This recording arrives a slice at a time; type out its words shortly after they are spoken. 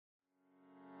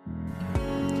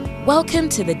Welcome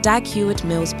to the Dag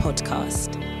Heward-Mills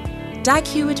podcast. Dag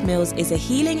Heward-Mills is a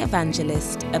healing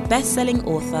evangelist, a best-selling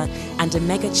author, and a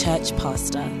mega-church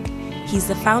pastor. He's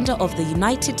the founder of the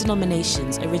United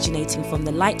Denominations, originating from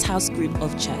the Lighthouse Group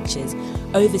of churches,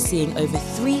 overseeing over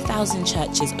 3,000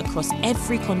 churches across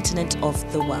every continent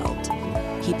of the world.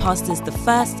 He pastors the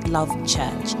First Love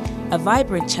Church, a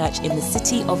vibrant church in the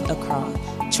city of Accra,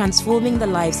 transforming the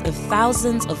lives of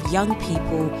thousands of young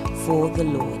people for the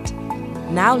Lord.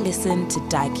 Now listen to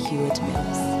Dag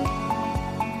Heward-Mills.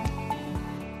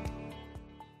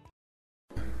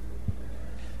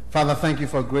 Father, thank you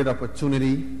for a great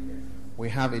opportunity we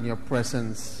have in your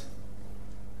presence.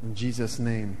 In Jesus'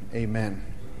 name, amen.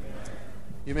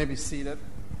 You may be seated.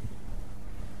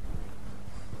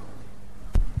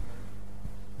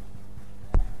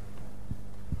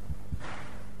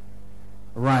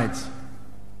 Right.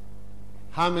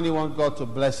 How many want God to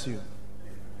bless you?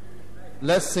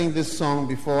 Let's sing this song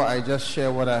before I just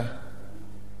share what I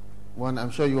want. I'm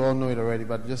sure you all know it already,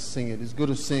 but just sing it. It's good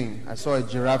to sing. I saw a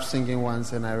giraffe singing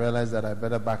once and I realized that I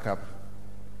better back up.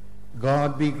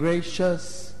 God be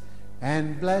gracious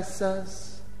and bless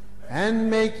us and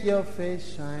make your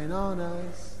face shine on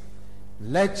us.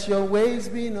 Let your ways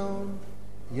be known,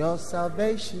 your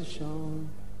salvation shown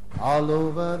all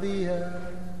over the earth.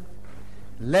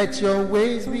 Let your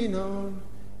ways be known,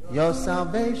 your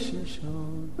salvation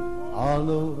shown all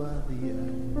over the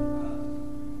earth.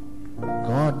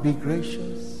 God be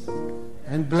gracious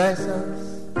and bless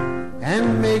us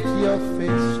and make your face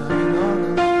shine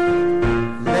on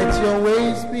us. Let your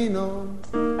ways be known,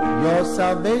 your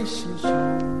salvation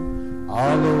shown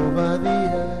all over the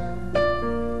earth.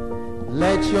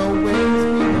 Let your ways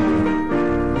be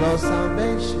known, your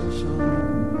salvation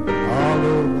shown all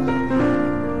over the earth.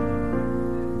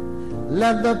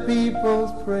 Let the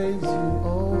peoples praise you,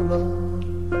 O Lord.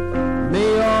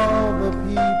 May all the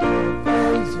people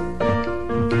praise you.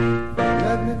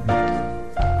 Let me be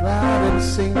glad and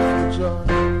sing for joy.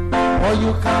 For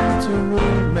you come to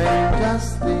rule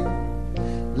majesty.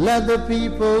 Let the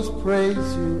peoples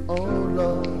praise you, O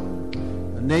Lord.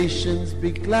 The nations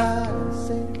be glad and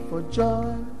sing for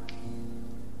joy.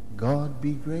 God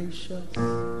be gracious.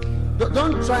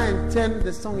 Don't try and turn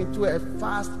the song into a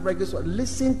fast regular song.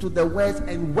 Listen to the words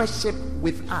and worship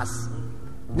with us.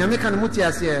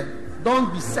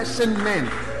 Don't be session men.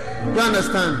 You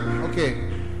understand? Okay.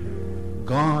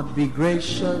 God be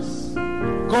gracious.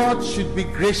 God should be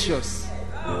gracious.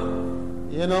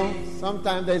 You know,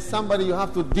 sometimes there's somebody you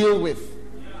have to deal with.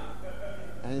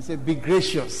 And you say, be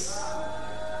gracious.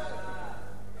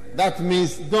 That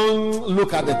means don't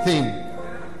look at the thing.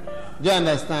 Do you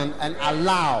understand? And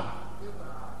allow.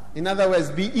 In other words,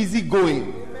 be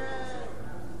easygoing.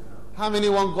 How many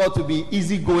want God to be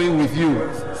easygoing with you?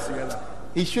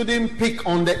 He shouldn't pick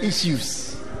on the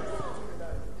issues.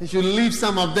 He should leave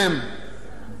some of them.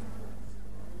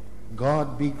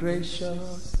 God be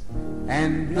gracious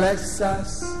and bless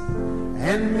us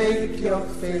and make your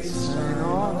face shine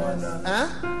on us. Huh?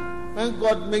 When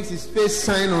God makes his face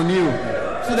shine on you,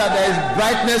 so that there is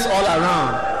brightness all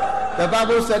around. The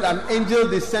Bible said an angel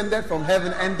descended from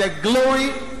heaven and the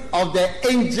glory of the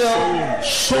angel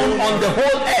shone on the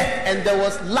whole earth, and there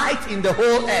was light in the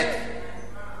whole earth.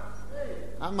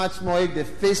 How much more if the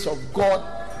face of God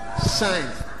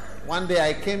shines? One day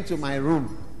I came to my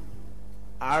room,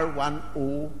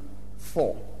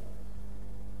 R104,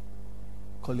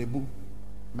 Kolebu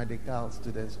Medical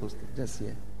Students Hostel, just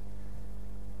here.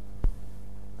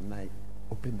 And I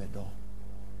opened the door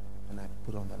and I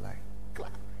put on the light.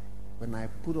 Clap. When I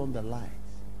put on the lights,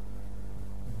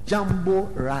 jumbo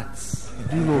rats,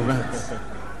 do you know rats,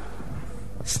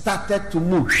 started to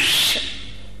move.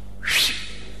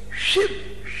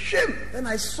 Then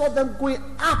I saw them going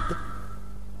up.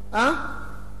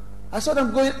 I saw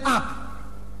them going up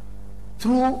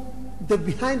through the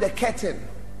behind the curtain.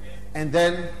 And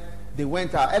then they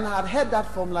went out. And I had heard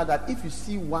that formula that if you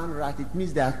see one rat, it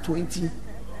means there are 20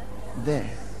 there.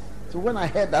 So when I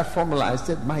heard that formula, I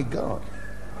said, my God.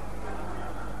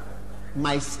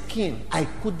 My skin, I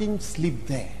couldn't sleep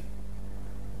there.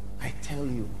 I tell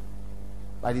you.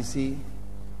 But you see,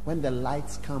 when the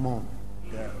lights come on,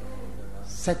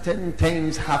 certain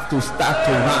things have to start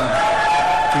to run.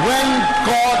 When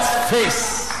God's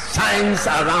face shines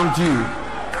around you,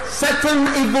 certain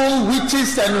evil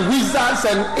witches and wizards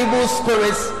and evil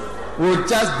spirits will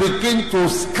just begin to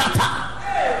scatter.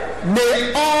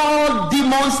 May all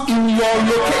demons in your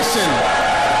location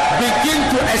begin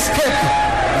to escape.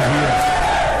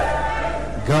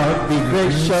 God be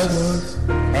gracious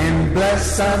and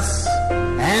bless us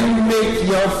and make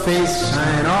your face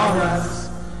shine on us.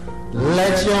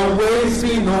 Let your ways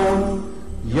be known,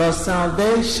 your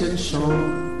salvation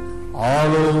shown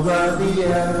all over the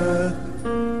earth.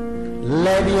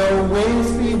 Let your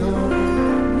ways be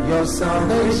known, your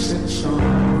salvation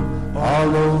shown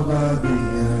all over the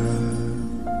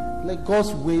earth. Let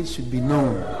God's ways should be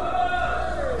known,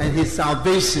 and his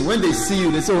salvation. When they see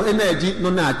you, they say, oh, energy, no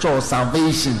natural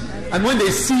salvation. And when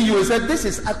they see you, they say, this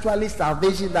is actually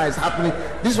salvation that is happening.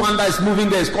 This one that is moving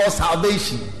there is called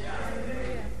salvation.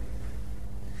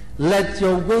 Let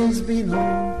your ways be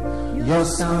known, your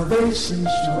salvation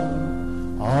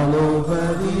shown all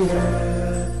over the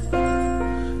earth.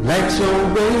 Let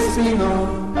your ways be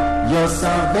known, your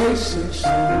salvation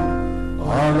shown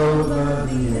all over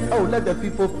the earth. Oh, let the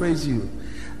people praise you.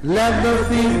 Let the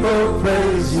people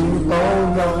praise you,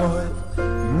 oh Lord.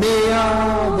 May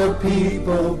all the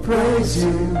people praise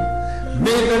you.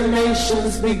 May the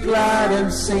nations be glad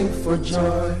and sing for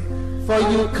joy. For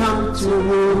you come to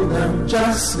rule them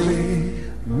justly.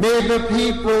 May the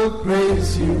people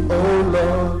praise you, O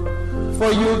Lord.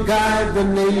 For you guide the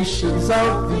nations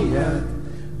of the earth.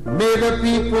 May the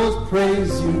people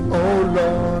praise you, O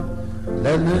Lord.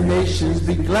 Let the nations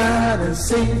be glad and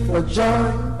sing for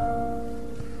joy.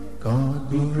 God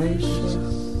be gracious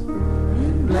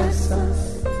and bless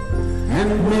us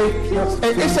and make your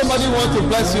face. If somebody wants to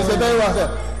bless you, say very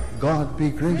well. God be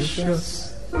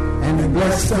gracious and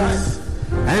bless us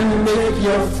and make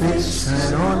your face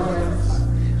shine on us.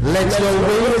 Let your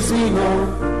ways be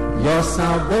known, your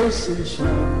salvation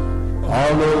shown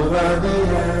all over the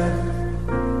earth.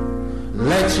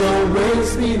 Let your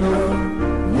ways be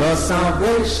known, your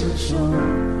salvation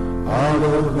shown all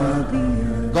over the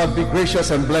earth. God be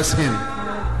gracious and bless him.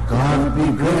 God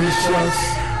be gracious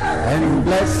and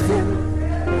bless him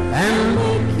and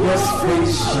make your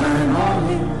face shine on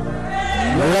him.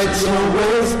 Let your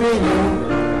ways be known,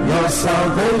 your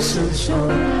salvation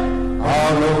shown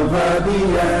all over the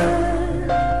earth.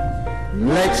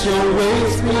 Let your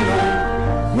ways be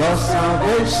known, your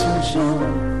salvation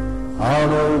shown all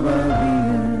over the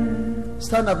earth.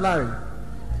 Stand up, Larry.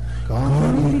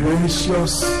 God be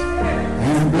gracious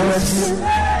and bless you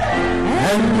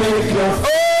and make your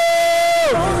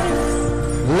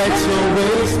let your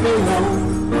ways be known,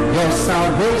 your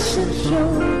salvation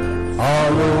shown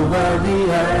all over the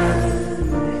earth.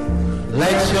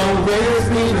 Let your ways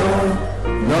be known,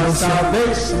 your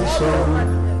salvation shown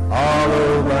all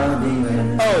over the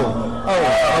earth.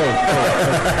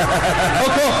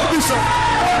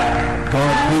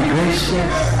 God be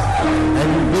gracious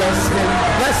and bless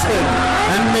him,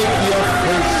 and make your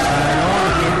face shine on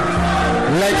him.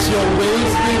 Let your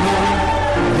ways be known,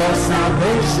 your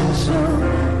salvation shown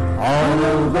all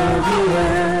over the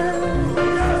earth.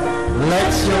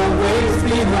 Let your ways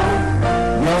be known,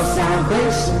 your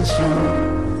salvation shown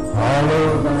all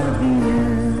over the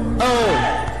earth. Oh,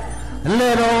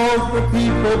 let all the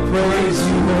people praise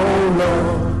you, O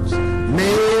Lord.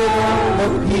 May all the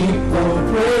people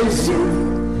praise you.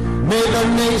 May the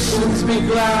nations be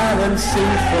glad and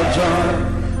sing for joy.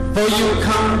 For you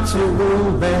come to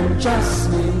rule them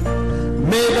justly.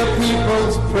 May the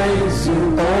peoples praise you,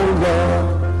 O Lord.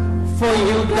 For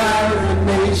you guide the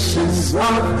nations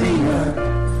of the earth.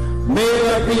 May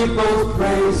the people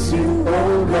praise you, O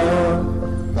Lord.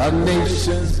 The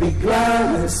nations be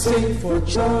glad and sing for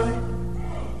joy.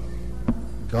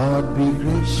 God be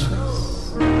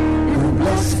gracious and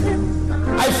bless him.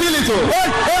 I feel it, oh! I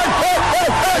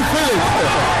feel it!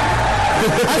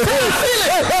 I feel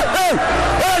it!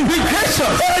 Be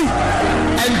gracious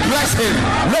and bless him.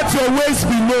 Let your ways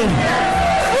be known.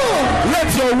 Let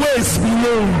your ways be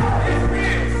known.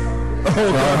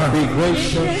 Oh, God be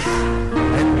gracious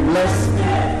and bless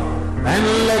him, and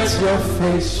let your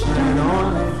face shine on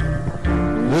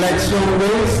him. Let your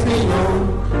ways be known,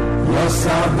 your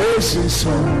salvation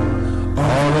shown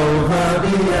all over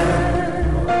the earth.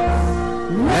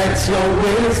 Let your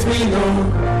ways be known,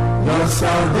 your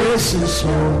salvation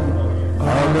shown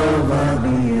all over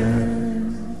the earth.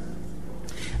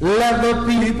 Let the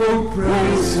people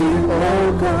praise you,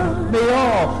 O God. May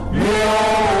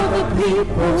all the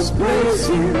peoples praise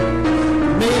you.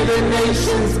 May the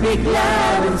nations be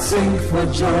glad and sing for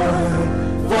joy.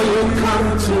 For you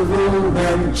come to rule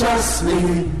them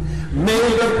justly. May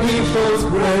the peoples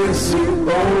praise you,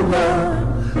 O Lord.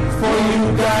 For you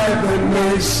guide the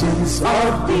nations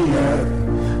of the earth.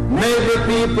 May the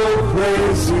people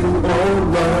praise you, O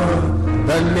Lord.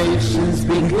 The nations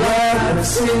be glad and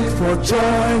sing for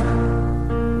joy.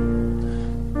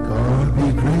 God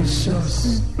be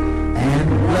gracious and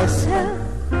bless him,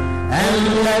 and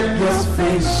let your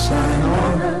face shine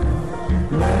on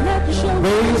him. Let your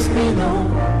ways be known,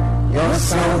 your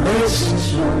salvation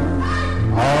shown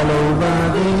all over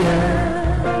the earth.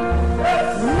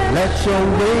 Let your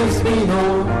ways be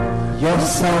known, your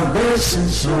salvation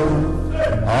shown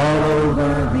all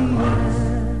over the earth.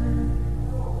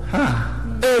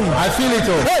 Hey, I feel it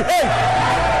all. Hey, hey.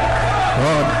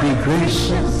 God be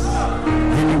gracious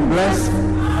and bless me,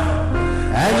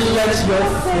 and let your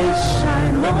face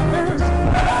shine on us.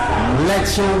 Let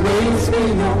your ways be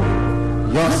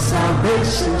known, your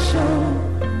salvation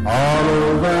shown all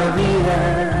over the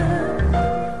earth.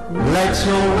 Let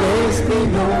your ways be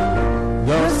known,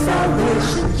 your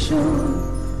salvation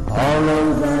shown all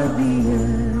over the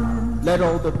earth. Let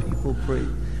all the people pray.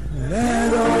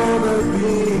 Let all the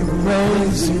people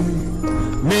praise you.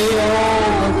 May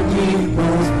all the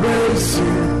people praise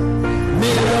you.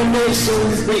 May the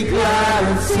nations be glad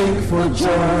and sing for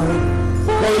joy.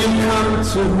 For you come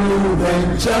to move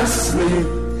and justly.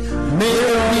 May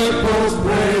the people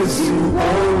praise you, O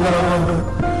Lord.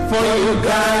 For you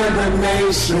guide the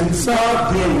nations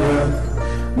of the earth.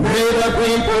 May the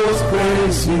peoples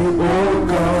praise you, O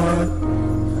God.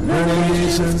 The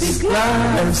nations be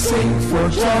glad and sing for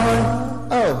joy.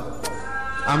 Oh,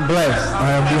 I'm blessed.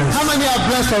 I am blessed. How many are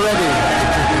blessed already?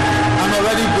 I'm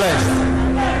already blessed.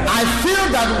 I feel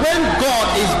that when God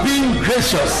is being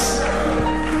gracious,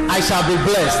 I shall be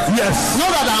blessed. Yes.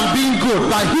 Not that I'm being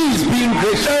good, but He is being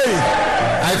gracious. Hey.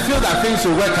 I feel that things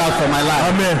will work out for my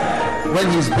life. Amen. When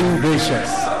He's being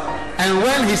gracious. And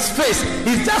when His face,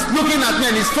 He's just looking at me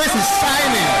and His face is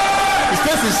shining. His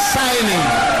face is shining.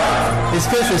 His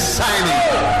face is shining.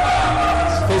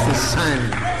 His face is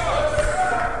shining.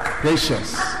 Gracious.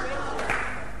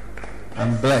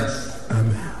 I'm blessed.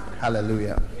 Amen.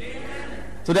 Hallelujah.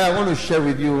 Today I want to share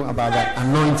with you about the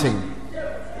anointing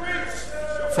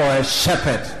for a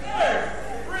shepherd.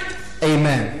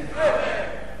 Amen.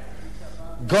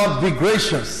 God be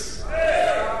gracious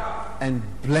and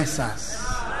bless us.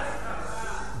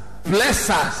 Bless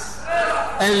us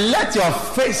and let your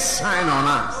face shine on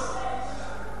us.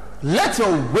 Let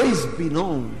your ways be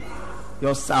known,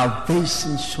 your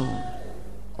salvation shown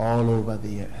all over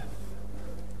the earth.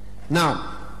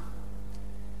 Now,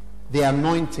 the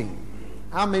anointing.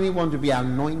 How many want to be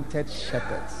anointed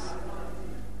shepherds?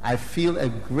 I feel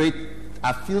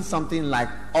something like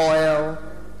oil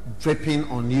dripping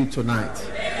on you tonight.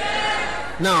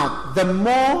 Now, the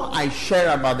more I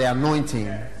share about the anointing,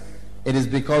 it is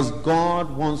because God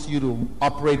wants you to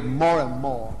operate more and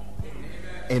more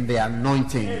in the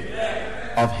anointing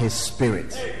of His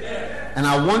Spirit. And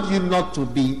I want you not to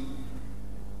be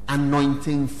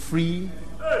anointing free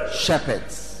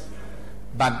shepherds,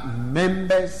 but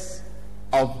members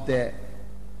of the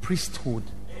priesthood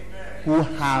who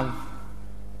have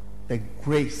the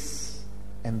grace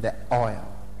and the oil.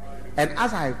 And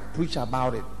as I preach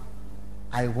about it,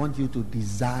 I want you to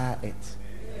desire it.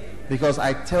 Because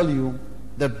I tell you,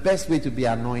 the best way to be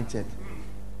anointed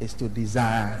is to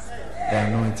desire the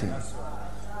anointing.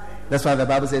 That's why the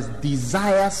Bible says,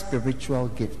 desire spiritual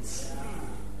gifts.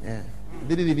 Yeah. It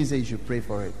didn't even say you should pray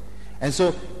for it. And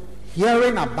so,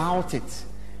 hearing about it,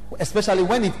 especially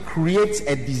when it creates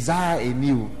a desire in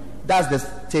you, that's the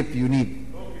tape you need.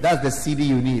 That's the CD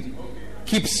you need.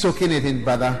 Keep soaking it in,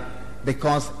 brother,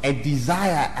 because a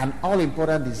desire, an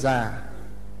all-important desire,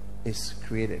 is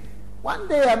created. One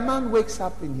day a man wakes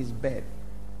up in his bed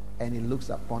and he looks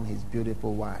upon his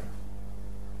beautiful wife,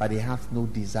 but he has no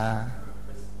desire,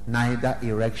 neither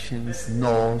erections,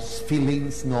 nor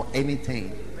feelings, nor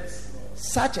anything.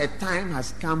 Such a time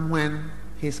has come when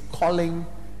his calling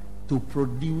to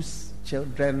produce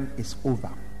children is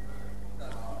over.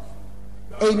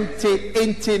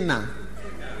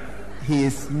 He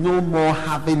is no more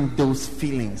having those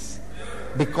feelings,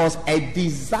 because a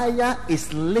desire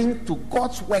is linked to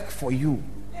God's work for you.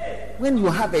 When you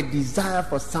have a desire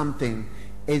for something,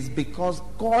 it's because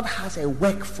God has a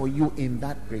work for you in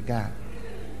that regard.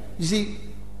 You see,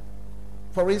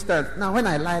 for instance, now when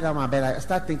I lie down my bed, I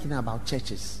start thinking about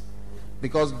churches,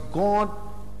 because God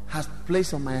has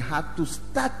placed on my heart to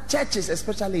start churches,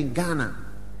 especially in Ghana.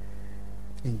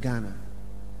 In Ghana.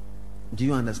 Do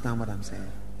you understand what I'm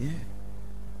saying? Yeah.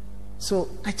 So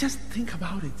I just think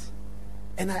about it.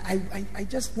 And I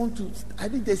just want to, I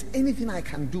think there's anything I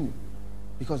can do,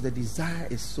 because the desire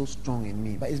is so strong in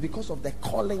me. But it's because of the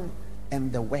calling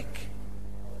and the work.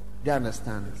 Do you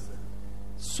understand?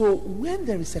 So when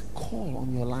there is a call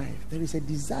on your life, there is a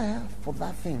desire for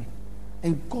that thing.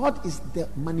 And God is the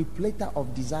manipulator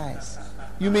of desires.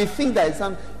 You may think that it's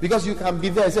something, because you can be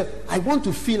there and say, I want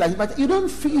to feel like it, but you don't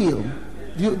feel.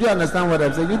 Do you understand what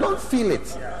I'm saying? You don't feel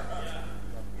it.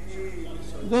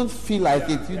 You don't feel like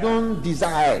it. You don't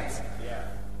desire it.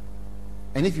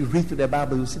 And if you read through the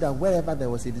Bible, you see that wherever there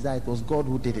was a desire, it was God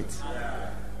who did it.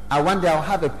 One day I'll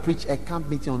have a camp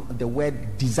meeting on the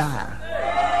word desire.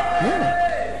 Yeah.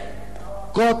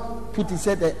 God he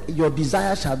said that your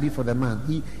desire shall be for the man.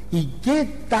 He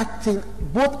gave that thing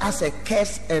both as a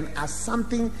curse and as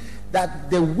something that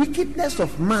the wickedness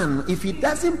of man, if he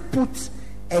doesn't put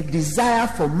a desire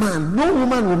for man, no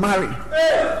woman will marry.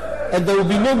 And there will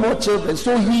be no more children.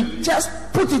 So he just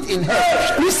put it in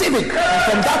her. Receive it. And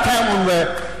from that time onward,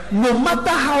 no matter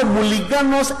how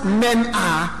mulliganous men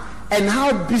are and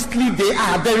how beastly they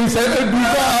are, there is a desire.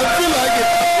 I feel like it.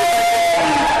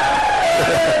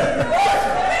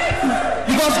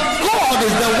 Because God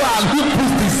is the one who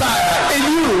puts desire in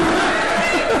you.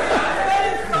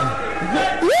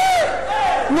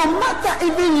 No matter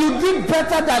even you did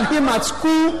better than him at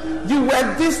school, you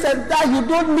were this and that, you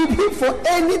don't need him for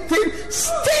anything,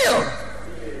 still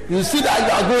you see that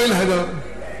you are going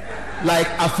like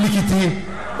afflictive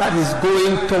that is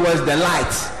going towards the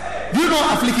light. Do you know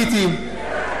afflictive?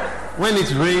 When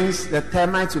it rains, the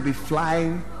termites will be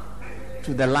flying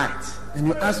to the light. And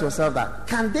you ask yourself that,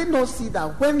 can they not see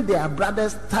that when their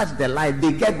brothers touch the light,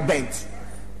 they get bent?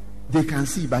 They can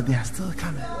see, but they are still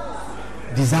coming.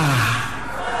 Desire.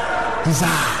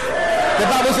 The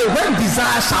Bible says, when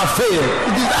desire shall fail,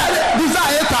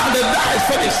 desire is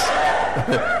finished.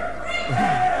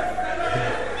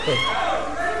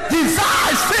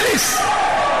 Desire is finished.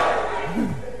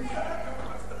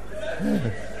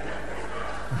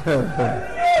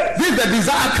 This is the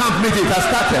desire camp meeting that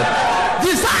started.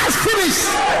 Desire is finished.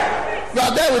 You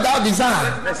are there without desire.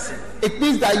 It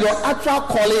means that your actual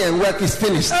calling and work is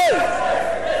finished.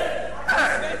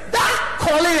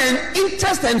 Calling and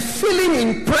interest and feeling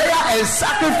in prayer and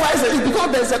sacrifice is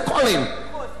because there's a calling.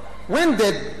 When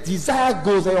the desire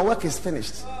goes, your work is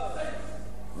finished.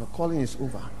 Your calling is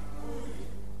over.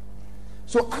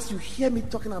 So as you hear me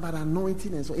talking about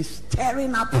anointing, and so it's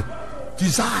stirring up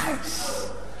desires.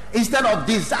 Instead of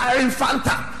desiring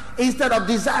Fanta, instead of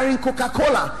desiring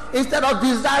Coca-Cola, instead of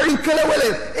desiring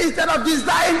Kelewele, instead of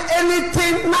desiring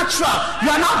anything natural, you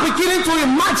are now beginning to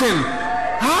imagine,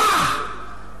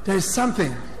 there is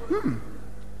something.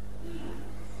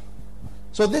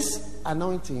 So this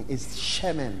anointing is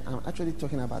Shemen. I'm actually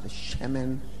talking about the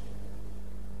Shemen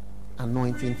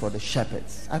anointing for the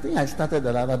shepherds. I think I started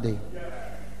the other day.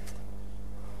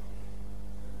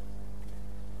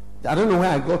 I don't know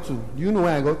where I got to. Do you know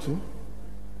where I got to?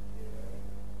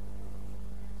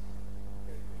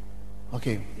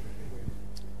 Okay.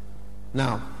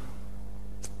 Now,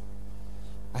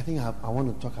 I think I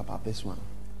want to talk about this one.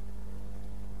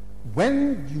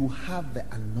 When you have the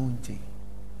anointing,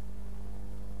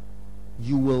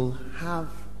 you will have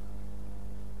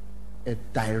a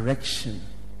direction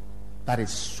that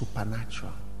is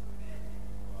supernatural.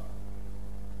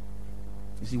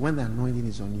 You see, when the anointing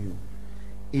is on you,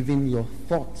 even your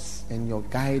thoughts and your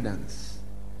guidance,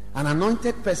 an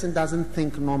anointed person doesn't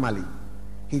think normally.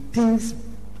 He thinks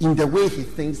in the way he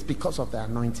thinks because of the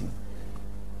anointing.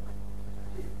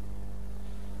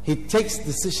 He takes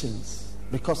decisions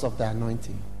because of the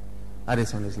anointing that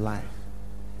is on his life.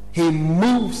 He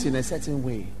moves in a certain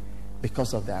way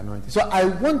because of the anointing. So I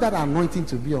want that anointing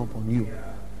to be upon you.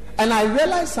 And I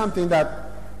realize something,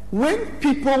 that when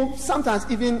people, sometimes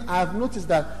even I've noticed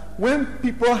that when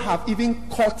people have even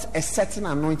caught a certain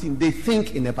anointing, they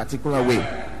think in a particular way.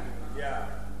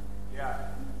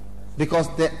 Because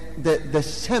the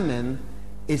shaman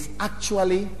is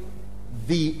actually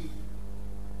the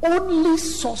only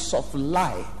source of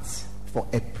light for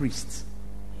a priest.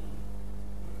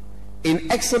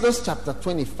 In Exodus chapter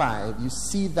 25, you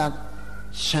see that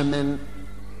shaman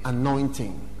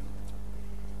anointing.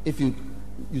 If you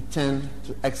turn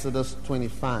to Exodus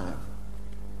 25.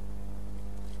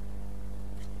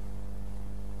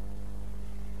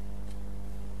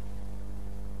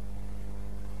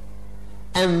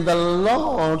 And the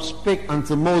Lord spake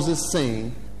unto Moses,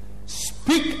 saying,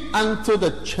 Speak unto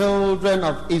the children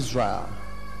of Israel,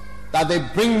 that they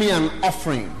bring me an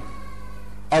offering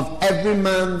of every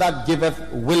man that giveth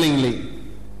willingly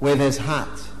with his heart.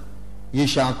 Ye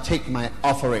shall take my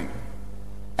offering,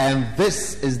 and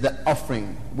this is the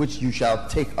offering which you shall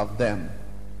take of them: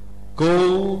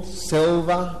 gold,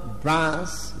 silver,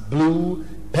 brass, blue,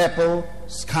 purple,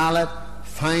 scarlet,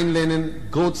 fine linen,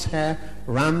 goat's hair,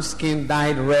 ram skin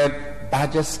dyed red,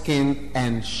 badger skin,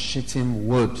 and shittim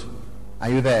wood. Are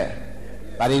you there?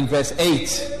 But in verse 8,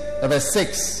 verse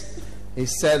 6, he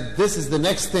said, this is the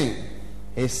next thing.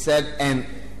 He said, an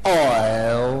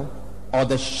oil, or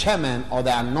the shaman, or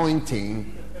the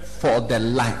anointing for the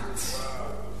light.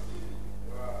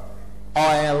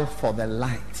 Oil for the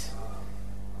light.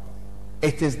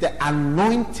 It is the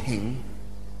anointing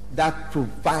that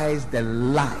provides the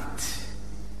light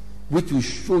which will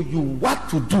show you what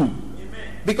to do.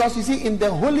 Because you see, in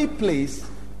the holy place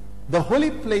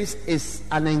is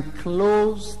an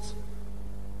enclosed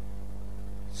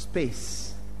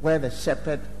space where the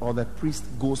shepherd or the priest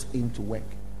goes in to work.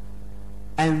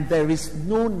 And there is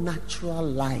no natural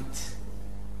light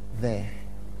there.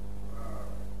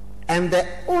 And the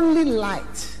only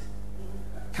light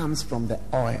comes from the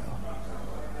oil.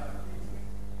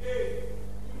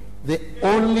 The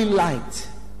only light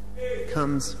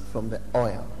comes from the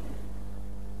oil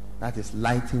that is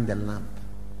lighting the lamp.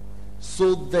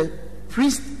 So the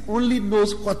priest only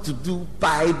knows what to do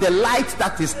by the light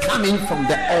that is coming from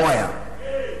the oil.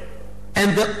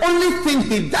 And the only thing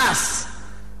he does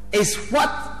is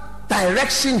what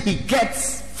direction he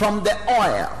gets from the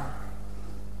oil.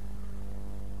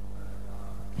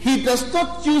 He does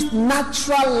not use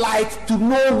natural light to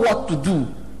know what to do.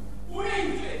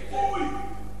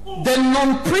 The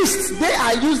non-priests, they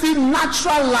are using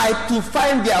natural light to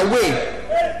find their way.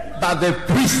 But the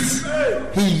priest,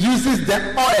 he uses the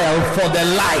oil for the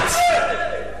light.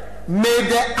 May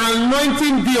the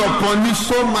anointing be upon you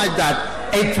so much that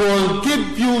it will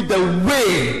give you the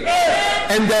way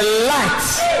and the light,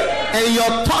 and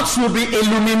your thoughts will be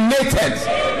illuminated.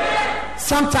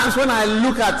 Sometimes when I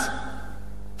look at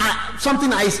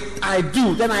something I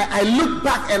do, then I look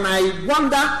back and I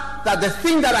wonder that the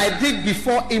thing that I did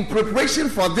before in preparation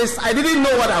for this, I didn't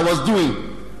know what I was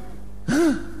doing.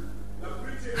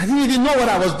 I didn't even know what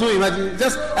I was doing.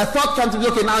 Just a thought comes to me,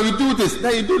 okay, now you do this,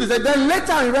 then you do this, and then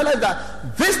later I realize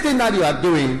that this thing that you are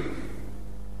doing,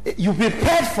 you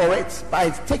prepared for it by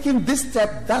taking this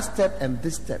step, that step, and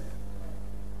this step.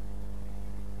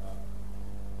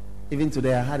 Even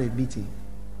today I had a meeting.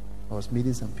 I was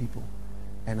meeting some people,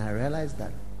 and I realized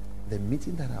that the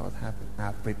meeting that I was having,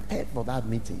 I prepared for that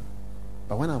meeting.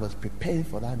 But when I was preparing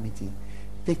for that meeting,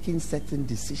 taking certain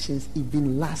decisions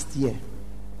even last year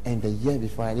and the year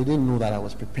before, I didn't know that I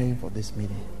was preparing for this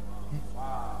meeting.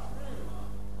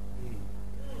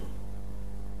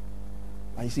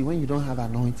 But you see, when you don't have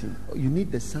anointing, you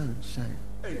need the sun shine.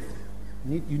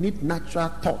 You need natural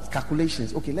thoughts,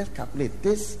 calculations. Okay, let's calculate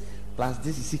this plus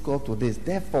this is equal to this.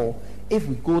 Therefore, if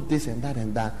we go this and that,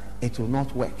 it will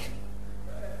not work.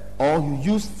 Or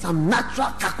you use some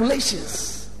natural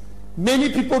calculations. Many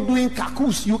people doing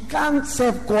kakus. You can't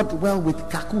serve God well with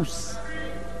kakus.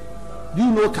 Do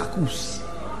you know kakus?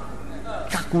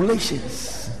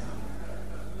 Calculations.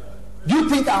 Do you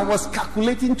think I was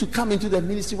calculating to come into the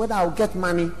ministry whether I'll get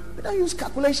money? But I use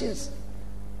calculations.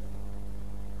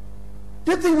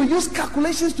 Do you think we use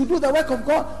calculations to do the work of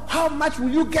God? How much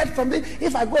will you get from this?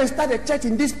 If I go and start a church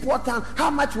in this poor town, how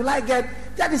much will I get?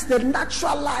 That is the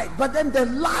natural light. But then the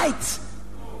light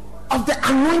of the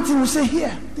anointing will say,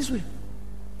 here, this way,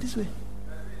 this way,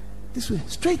 this way,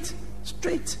 straight.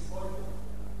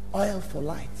 Oil for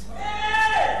light.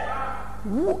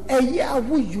 Who a year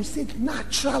will you say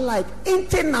natural light?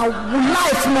 Ain't it now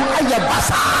life no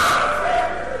ayabasa?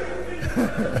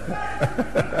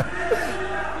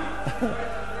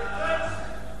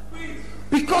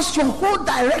 Because your whole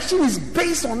direction is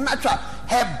based on natural.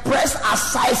 Her breasts are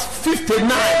size 59.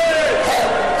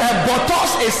 Her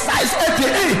buttocks is size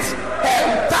 88.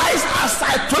 Her thighs are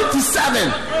size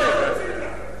 27.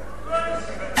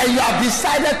 And you have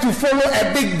decided to follow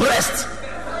a big breast.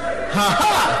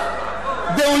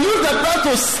 They will use the breast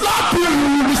to slap you. You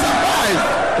will be surprised.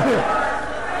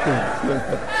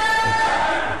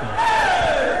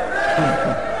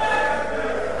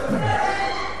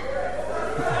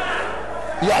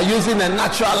 You are using a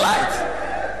natural light.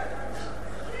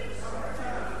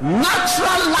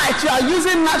 Natural light. You are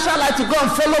using natural light to go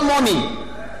and follow money.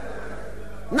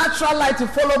 Natural light to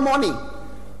follow money.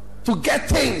 To get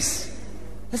things.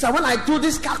 So when I do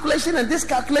this calculation and this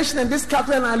calculation and this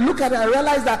calculation, and I look at it, I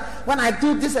realize that when I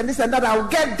do this and this and that, I will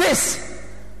get this.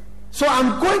 So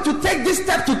I'm going to take this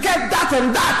step to get that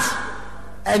and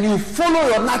that. And you follow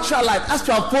your natural light. As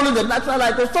you are following the natural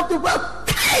light, there's something well,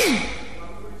 hey,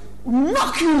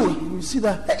 knock you. You see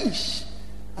that, hey,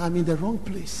 I'm in the wrong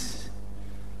place.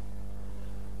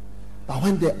 But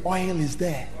when the oil is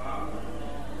there,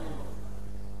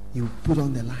 you put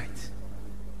on the light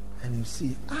and you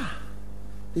see,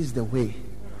 this is the way.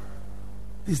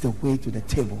 This is the way to the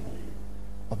table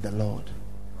of the Lord.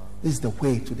 This is the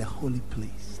way to the holy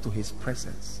place, to his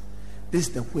presence. This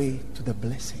is the way to the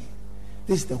blessing.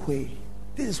 This is the way.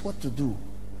 This is what to do.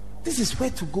 This is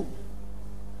where to go.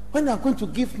 When you are going to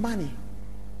give money,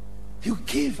 you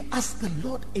give as the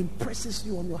Lord impresses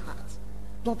you on your heart.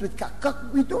 Not with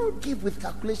we don't give with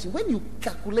calculation. When you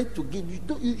calculate to give,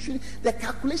 the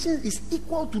calculation is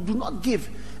equal to do not give.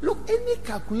 Look, any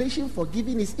calculation for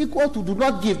giving is equal to do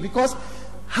not give, because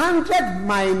 100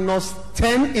 minus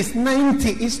 10 is 90.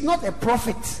 It's not a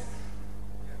profit.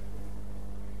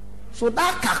 So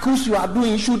that kakus you are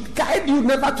doing should guide you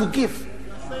never to give.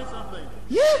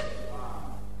 Yeah.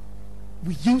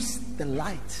 We use the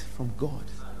light from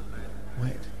God's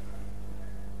word.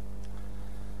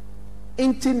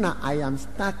 Until I am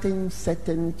starting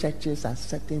certain churches at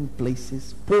certain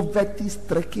places,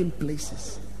 poverty-stricken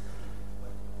places.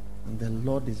 And the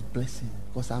Lord is blessing,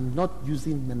 because I'm not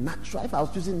using the natural. If I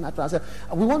was using natural, I said,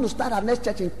 we want to start our next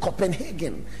church in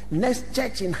Copenhagen, next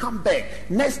church in Hamburg,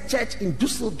 next church in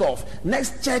Dusseldorf,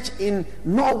 next church in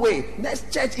Norway,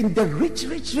 next church in the rich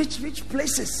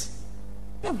places.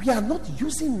 But we are not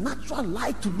using natural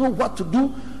light to know what to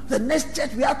do. The next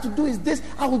church we have to do is this.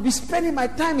 I will be spending my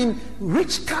time in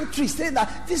rich countries saying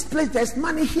that this place there's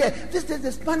money here, this place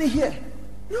there's money here.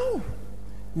 No.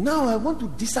 Now I want to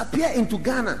disappear into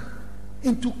Ghana,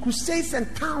 into crusades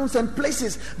and towns and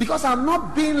places, because I'm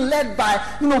not being led by,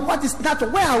 what is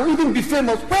natural, where I will even be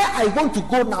famous, where I want to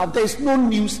go now. There's no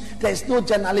news, there's no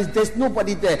journalist, there's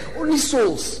nobody there, only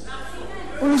souls.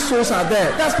 Only souls are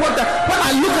there. That's what when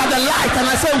I look at the light and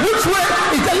I say, which way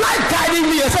is the light guiding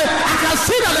me? I say, I can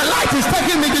see that the light is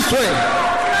taking me this way.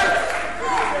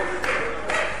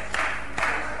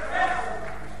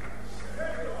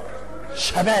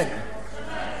 Shabbat.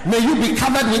 May you be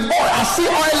covered with oil. I see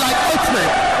oil like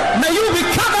ointment. May you be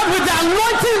covered with the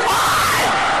anointing oil.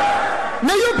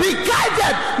 May you be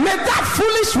guided. May that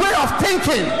foolish way of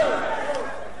thinking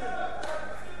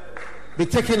be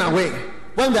taken away.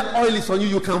 When the oil is on you,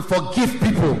 you can forgive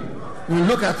people. You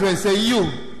look at you and say,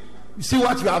 you see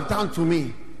what you have done to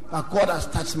me, but God has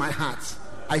touched my heart.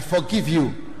 I forgive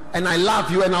you and I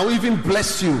love you and I'll even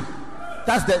bless you.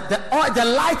 That's the oil. The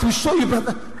light will show you,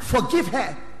 brother, forgive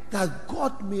her, that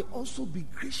God may also be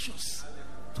gracious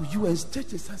to you. As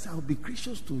churches says, I'll be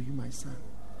gracious to you, my son,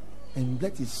 and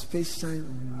let his face shine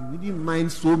on you. We didn't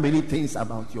mind so many things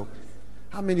about you.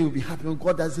 How many will be happy when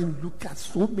God doesn't look at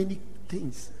so many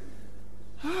things?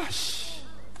 Hush.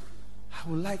 I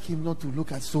would like him not to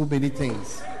look at so many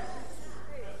things.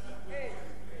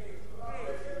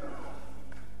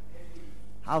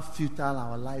 How futile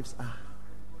our lives are.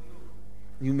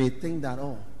 You may think that,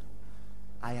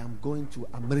 I am going to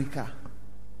America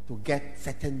to get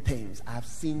certain things. I've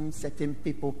seen certain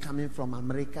people coming from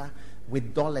America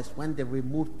with dollars. When they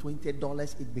remove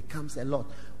 $20, it becomes a lot.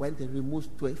 When they remove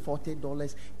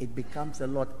 $40, it becomes a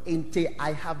lot. Until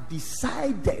I have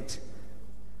decided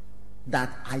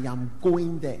that I am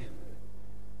going there.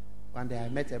 One day I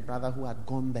met a brother who had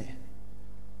gone there,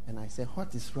 and I said,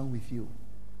 what is wrong with you?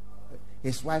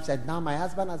 His wife said, now my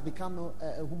husband has become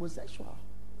a homosexual.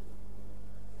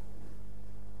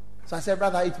 So I said,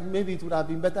 brother, maybe it would have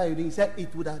been better. He said,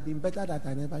 it would have been better that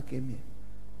I never came here.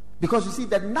 Because you see,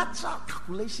 the natural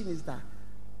calculation is that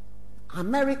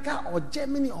America or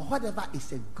Germany or whatever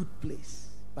is a good place.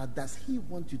 But does he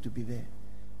want you to be there?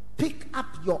 Pick up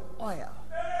your oil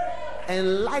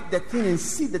and light the thing and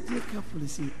see the thing carefully.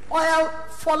 See, oil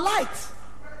for light.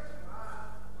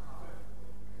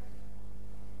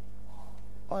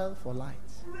 Oil for light.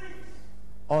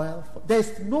 Oil for.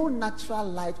 There's no natural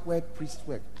light where priests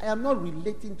work. I am not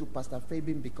relating to Pastor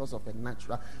Fabian because of a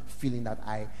natural feeling that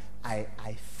I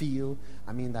feel.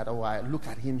 I mean that, I look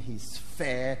at him, he's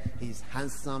fair, he's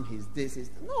handsome, he's this,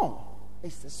 no.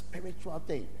 It's a spiritual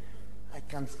thing. I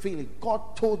can feel it.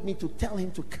 God told me to tell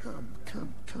him to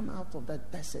come out of that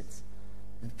desert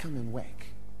and come and work.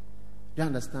 Do you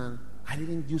understand? I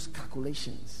didn't use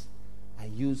calculations. I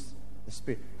used the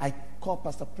spirit. I called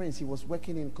Pastor Prince. He was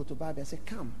working in Kotobabi. I said,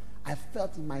 come. I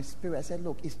felt in my spirit. I said,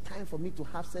 look, it's time for me to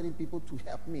have certain people to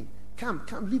help me. Come,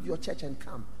 leave your church and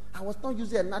come. I was not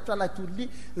using a natural light to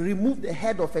remove the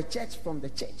head of a church from the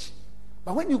church.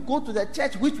 But when you go to the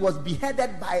church which was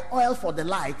beheaded by oil for the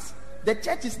lights, the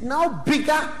church is now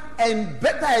bigger and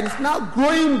better and it's now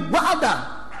growing wilder.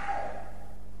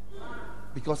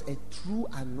 Because a true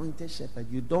anointed shepherd,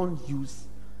 you don't use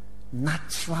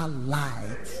natural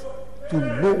light to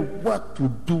know what to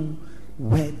do,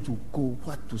 where to go,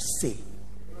 what to say.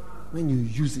 When you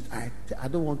use it, I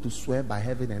don't want to swear by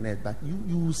heaven and earth, but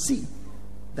you will see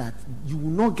that you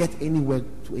will not get anywhere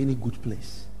to any good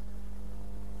place.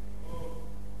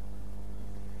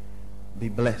 Be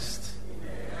blessed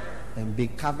and be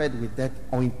covered with that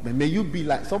ointment. May you be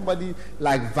like somebody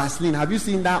like Vaseline. Have you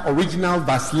seen that original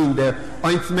Vaseline, the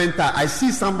ointment? I see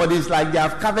somebody's like they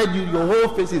have covered you, your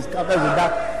whole face is covered with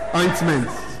that ointment.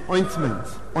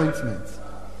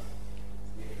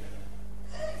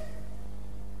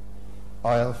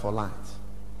 Oil for light.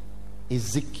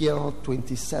 Ezekiel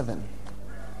 27.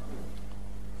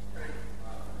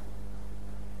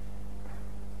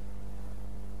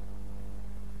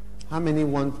 How many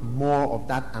want more of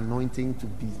that anointing to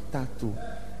start to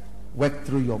work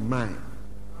through your mind?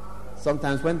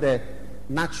 Sometimes when the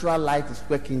natural light is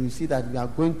working, you see that you are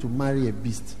going to marry a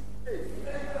beast.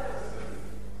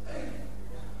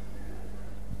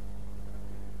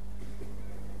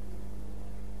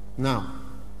 Now,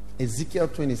 Ezekiel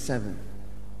 27.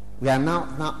 We are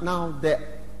now the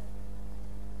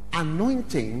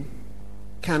anointing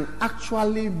can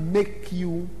actually make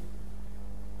you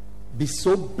be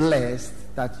so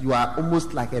blessed that you are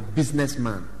almost like a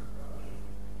businessman.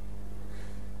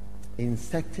 In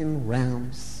certain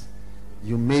realms,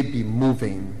 you may be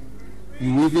moving.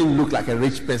 You even look like a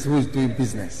rich person who is doing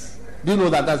business. Do you know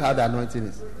that that's how the anointing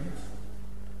is?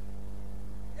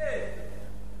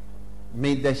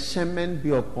 May the shaman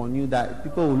be upon you that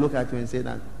people will look at you and say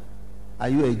that, are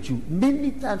you a Jew?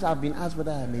 Many times I've been asked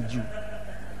whether I'm a Jew.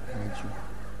 I'm a Jew.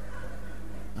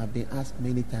 I've been asked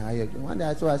many times, are you a Jew? One day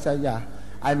I said, yeah,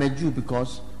 I'm a Jew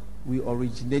because we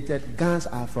originated, guns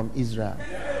are from Israel.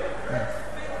 Yes.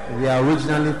 We are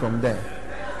originally from there.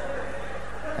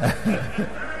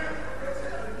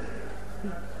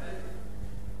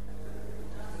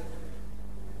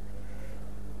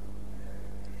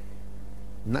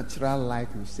 Natural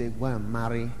light will say, go and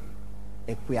marry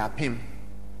a Kuyapim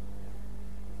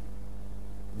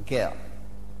girl.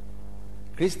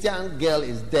 Christian girl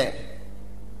is there,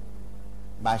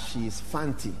 but she is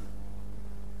fancy.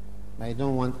 But I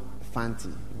don't want fancy.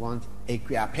 I want a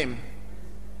Kuyapim.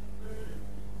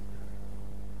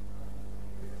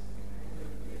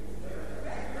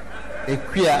 A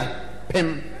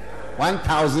Kuyapim,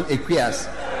 1,000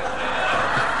 Equias.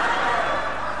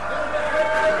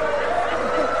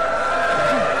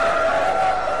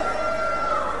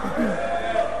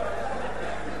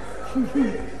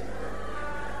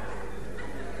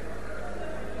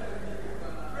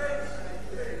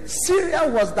 Syria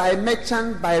was thy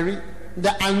merchant by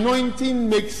the anointing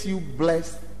makes you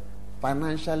blessed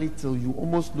financially till you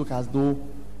almost look as though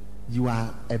you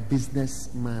are a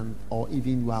businessman, or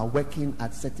even you are working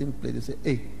at certain places. Say,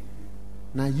 hey,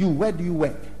 now you, where do you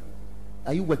work?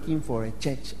 Are you working for a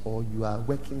church or you are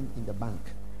working in the bank?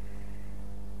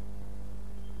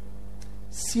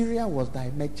 Syria was thy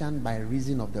merchant by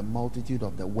reason of the multitude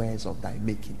of the wares of thy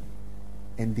making.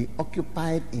 And they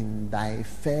occupied in thy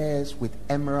fairs with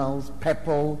emeralds,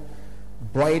 purple,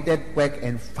 broidered work,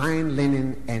 and fine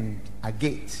linen and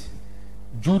agate.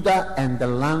 Judah and the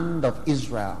land of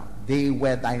Israel, they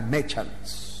were thy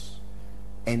merchants,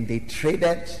 and they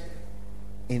traded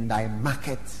in thy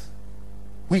market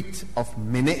wheat of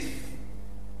Meneth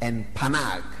and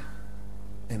Panag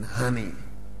and honey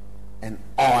and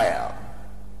oil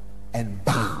and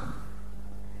balm.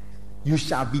 You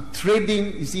shall be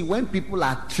trading. You see, when people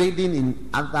are trading in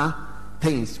other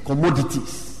things,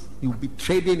 commodities, you'll be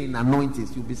trading in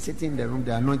anointings. You'll be sitting in the room,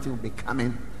 the anointing will be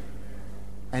coming.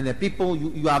 And the people,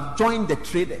 you have joined the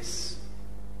traders.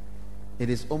 It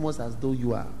is almost as though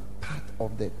you are part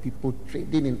of the people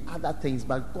trading in other things.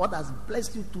 But God has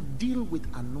blessed you to deal with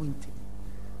anointing.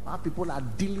 Our people are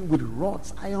dealing with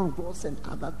rods, iron rods and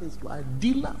other things. You are a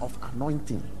dealer of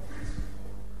anointing.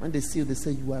 When they see you, they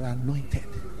say you are anointed.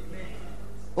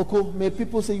 Okay, may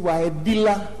people say you are a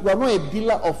dealer. You are not a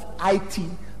dealer of IT,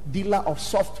 dealer of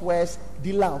softwares,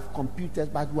 dealer of computers,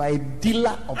 but you are a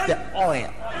dealer of the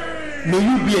oil. May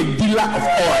you be a dealer of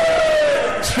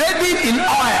oil. Trading in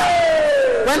oil.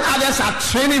 When others are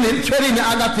trading in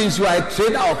other things, you are a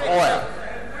trader of oil.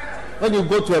 When you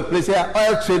go to a place where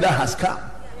oil trader has come,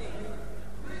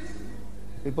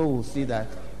 people will see that.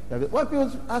 When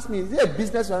people ask me, is it a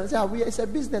business? I say, it's a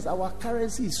business. Our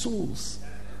currency is souls.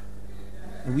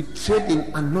 And we trade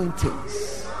in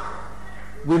anointings.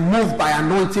 We move by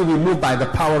anointing. We move by the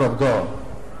power of God.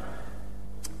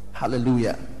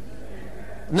 Hallelujah.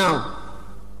 Now,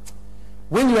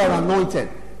 when you are anointed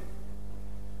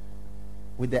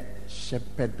with the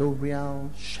shepherdorial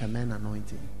shaman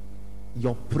anointing,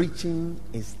 your preaching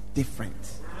is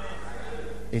different.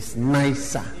 It's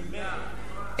nicer.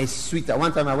 It's sweeter.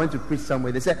 One time I went to preach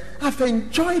somewhere. They said, I've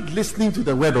enjoyed listening to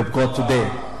the word of God today.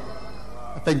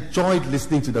 I've enjoyed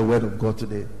listening to the word of God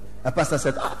today. A pastor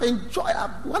said, I've enjoyed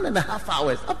 1.5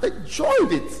 hours. I've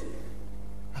enjoyed it.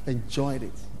 I've enjoyed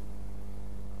it.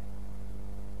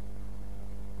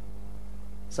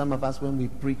 Some of us, when we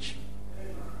preach,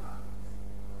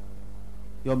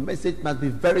 your message must be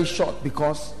very short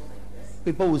because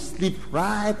people will sleep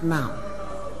right now.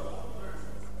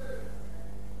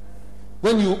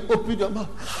 When you open your mouth,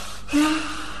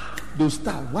 they'll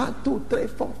start 1, 2, 3,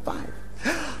 4, 5.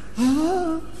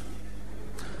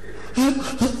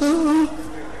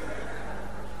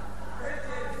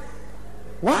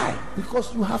 Why?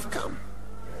 Because you have come.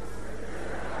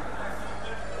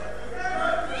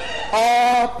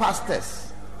 all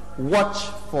pastors, watch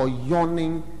for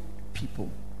yawning people.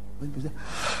 When people say,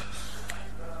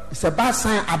 it's a bad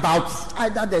sign about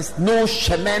either there's no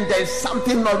shemen, there's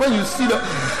something wrong. When you see the,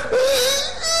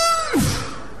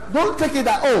 don't take it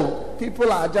that, oh,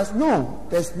 people are just, no,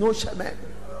 there's no shemen,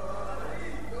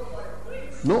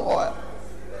 no oil.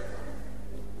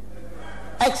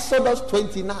 Exodus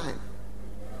 29.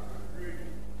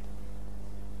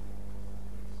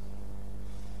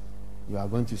 You are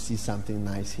going to see something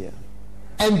nice here.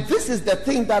 And this is the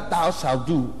thing that thou shalt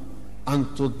do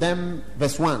unto them,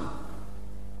 verse 1,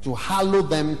 to hallow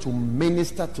them to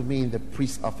minister to me in the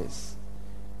priest's office.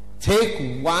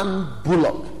 Take 1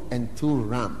 bullock and 2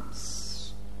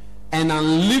 rams, and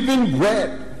unleavened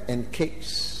bread and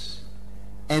cakes,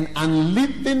 and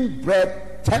unleavened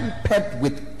bread tempered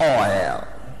with oil,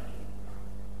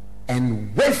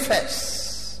 and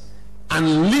wafers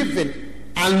unleavened,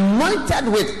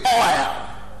 anointed with oil,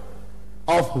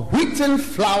 of wheaten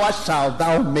flour shalt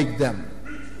thou make them,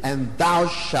 and thou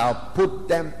shalt put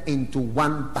them into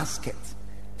 1 basket,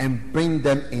 and bring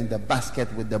them in the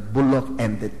basket with the bullock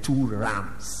and the 2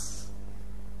 rams.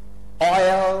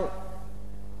 Oil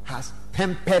has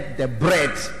tempered the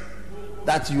bread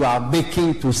that you are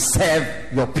making to serve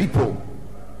your people.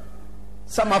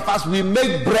 Some of us, we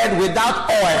make bread without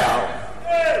oil.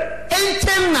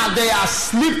 Until now they are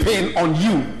sleeping on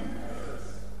you.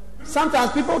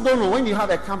 Sometimes people don't know, when you have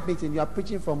a camp meeting, you are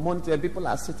preaching from morning till people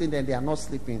are sitting there and they are not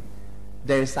sleeping.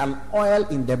 There is an oil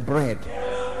in the bread.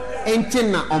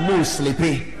 Until now, almost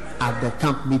sleeping at the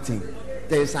camp meeting.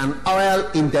 There is an oil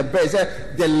in the bread.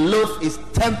 The loaf is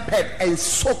tempered and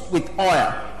soaked with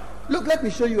oil. Look, let me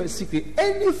show you a secret.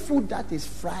 Any food that is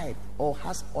fried or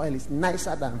has oil is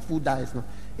nicer than food that is not.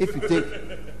 If you take,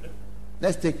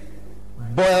 let's take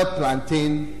boiled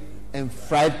plantain and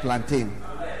fried plantain.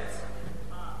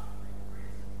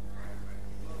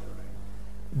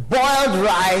 Boiled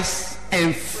rice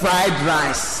and fried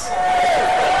rice.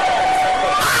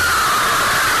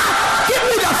 Give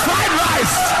me the fried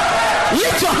rice.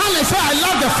 Lift your hand and say, I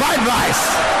love the fried rice.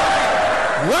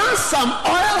 Once some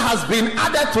oil has been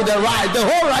added to the rice, the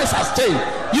whole rice has changed.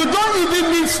 You don't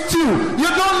even need stew. You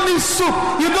don't need soup.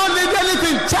 You don't need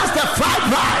anything. Just the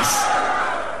fried rice.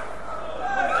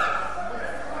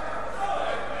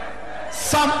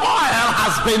 Some oil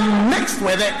has been mixed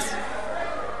with it.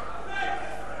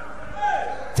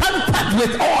 Tempered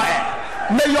with oil.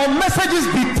 May your messages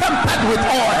be tempered with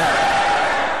oil.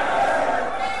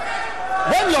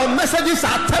 When your messages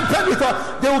are tempered with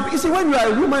oil, they will be, you see, when you are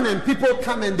a woman and people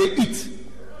come and they eat,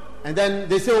 and then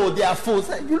they say, oh, they are full.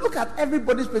 So you look at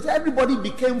everybody's place. Everybody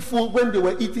became full when they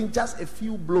were eating just a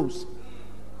few blows.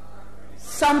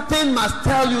 Something must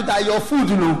tell you that your food,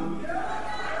 you know,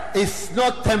 is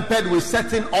not tempered with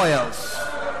certain oils.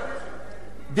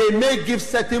 They may give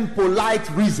certain polite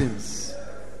reasons,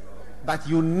 but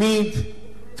you need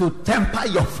to temper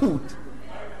your food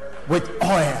with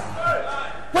oil.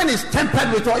 When it's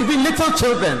tempered with oil, even little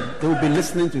children, they will be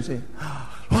listening to say,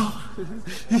 oh,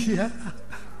 yeah.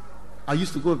 I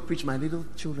used to go and preach. My little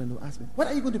children will ask me, what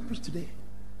are you going to preach today?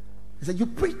 I said, you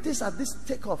preach this at this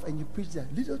takeoff, and you preach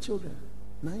that. Little children,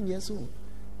 9 years old,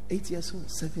 8 years old,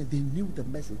 7 years, they knew the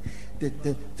message.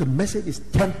 The message is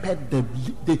tempered,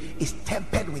 is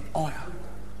tempered with oil.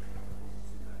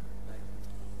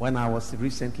 When I was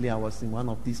in one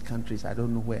of these countries, I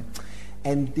don't know where,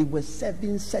 and they were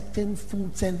serving certain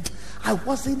foods, and I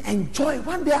wasn't enjoying.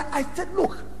 One day I said,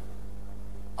 look,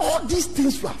 all these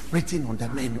things you have written on the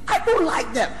menu, I don't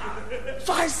like them.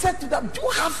 So I said to them, do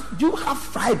you have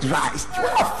fried rice? Do you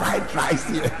have fried rice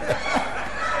here?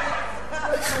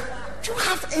 Do you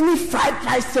have any fried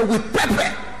rice here with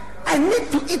pepper? I need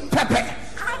to eat pepper.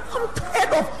 I'm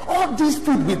tired of all this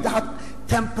food without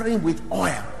tempering with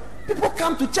oil. People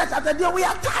come to church after day, we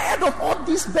are tired of all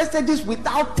these messages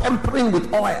without tempering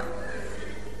with oil.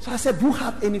 So I said, do you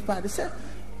have any fried?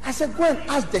 I said, go and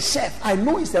ask the chef. I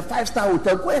know it's a 5-star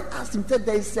hotel. Go and ask him.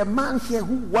 There is a man here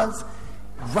who wants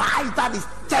rice that is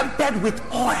tempered with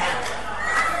oil.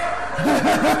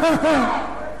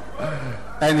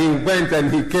 And he went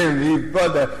and he came.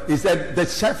 He said, the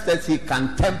chef says he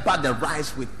can temper the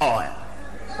rice with oil.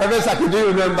 Professor, do you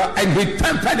remember? And he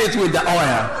tempered it with the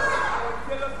oil.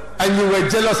 And you were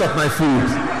jealous of my food.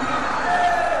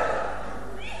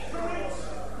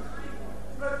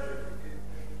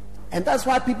 And that's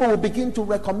why people will begin to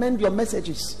recommend your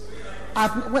messages.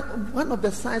 One of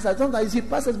the signs, I don't know, is he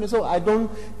passes me, so I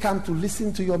don't come to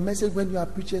listen to your message when you are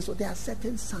preaching. So there are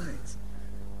certain signs.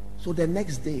 So the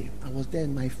next day, I was there,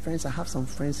 and my friends, I have some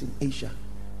friends in Asia.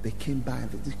 They came by and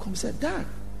they come and said, Dad,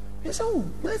 they said, oh,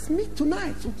 let's meet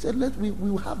tonight. So said, we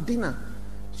will have dinner.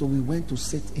 So we went to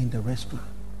sit in the restaurant.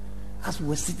 As we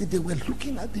were sitting, they were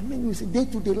looking at the menu.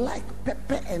 They like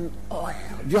pepper and oil.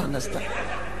 Do you understand?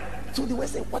 So they were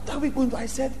saying, what are we going to do? I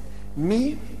said,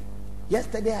 me,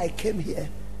 yesterday I came here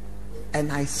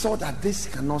and I saw that this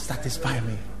cannot satisfy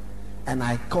me. And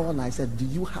I called and I said, do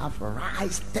you have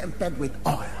rice tempered with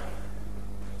oil?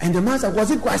 And the man said, was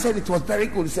it good? I said, it was very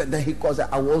good. He said, then he called,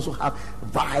 I will also have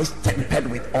rice tempered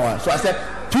with oil. So I said,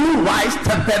 2 rice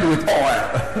tempered with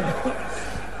oil.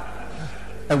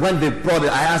 And when they brought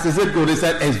it, I asked, is it good? He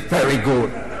said, it's very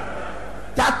good.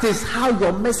 That is how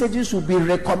your messages will be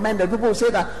recommended. People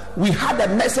say that we had a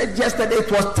message yesterday,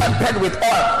 it was tempered with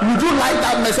oil. Would you like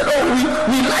that message? Oh,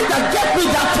 we like that. Get me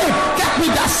that tape, get me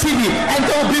that CD, and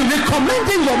they will be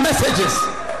recommending your messages.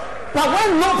 But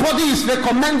when nobody is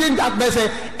recommending that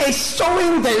message, it's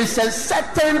showing there is a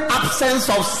certain absence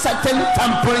of certain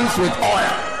temperings with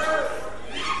oil.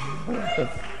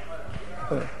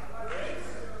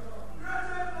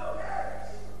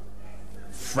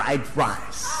 Fried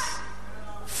rice,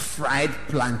 fried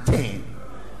plantain,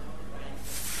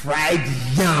 fried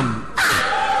yam.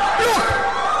 Look!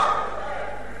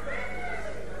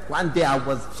 One day I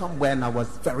was somewhere and I was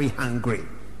very hungry.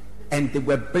 And they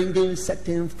were bringing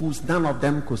certain foods. None of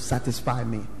them could satisfy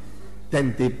me.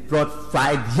 Then they brought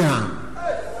fried yam.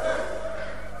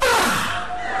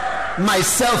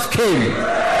 Myself came.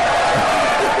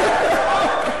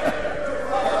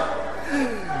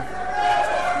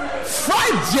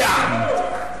 Fried yam.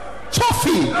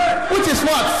 Toffee, which is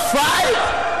what? Fried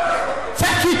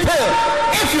turkey tail.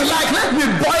 If you like, let me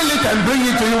boil it and bring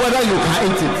it to you whether you can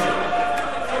eat it.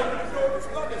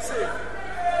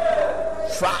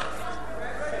 Fried.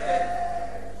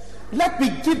 Let me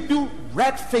give you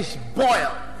red fish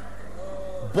boiled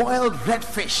red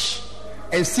fish,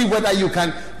 and see whether you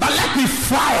can. But let me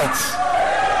fry it,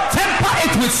 temper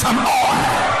it with some oil,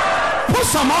 put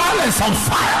some oil and some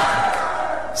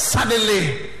fire.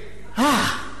 Suddenly,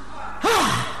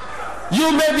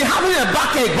 you may be having a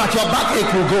backache, but your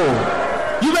backache will go.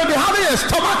 You may be having a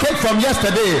stomachache from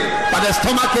yesterday, but the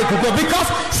stomachache will go, because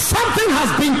something has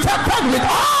been tempered with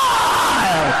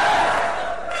oil.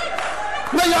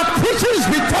 May your preachings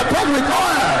be tempered with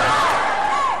oil.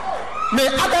 May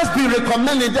others be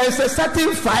recommended. There is a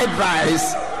certain fried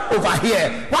rice over here.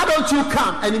 Why don't you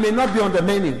come? And it may not be on the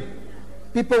menu.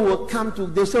 People will come to,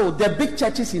 they say, oh, there are big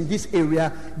churches in this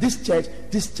area, this church,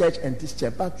 and this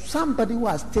church. But somebody who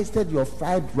has tasted your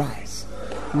fried rice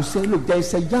will say, look, there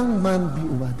is a young man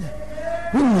over there.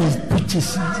 When he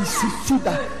preaches, you see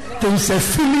that there is a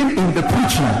feeling in the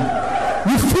preaching.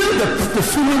 You feel the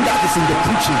feeling that is in the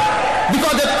preaching.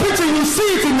 Because the preaching, you see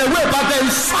it in the way, but there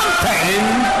is something.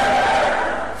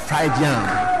 Fried yam,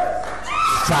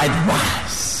 fried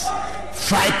rice,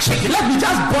 fried chicken. Let me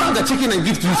just boil the chicken and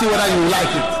give to you, see whether you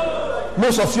like it.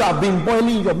 Most of you have been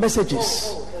boiling your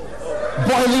messages.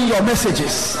 Boiling your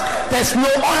messages. There's no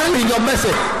oil in your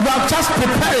message. You are just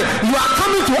preparing. You are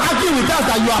coming to argue with us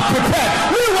that you are prepared.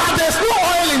 Meanwhile, there's no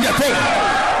oil in the thing.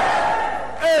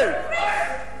 Hey.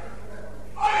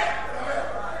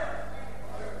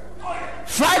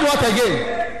 Fried what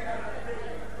again?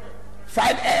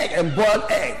 Fried egg and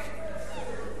boiled egg.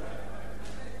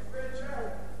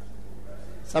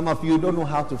 Some of you don't know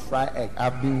how to fry egg.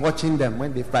 I've been watching them.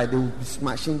 When they fry, they will be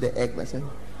smashing the egg. I said,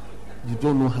 you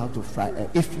don't know how to fry egg.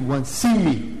 If you want to see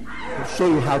me, I'll show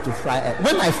you how to fry egg.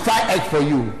 When I fry egg for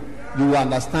you, you will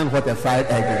understand what a fried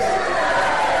egg is.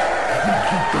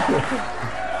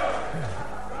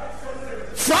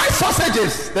 Fried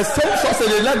sausages, the same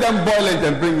sausages, let them boil it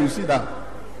and bring you. See that?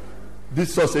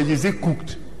 This sausage, is it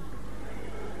cooked?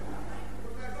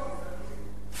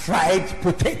 Fried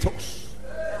potatoes.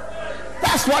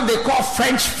 That's what they call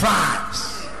French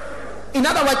fries. In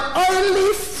other words,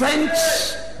 only French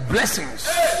blessings.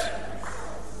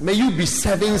 May you be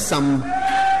serving some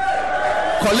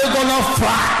polygonal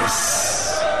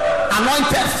fries,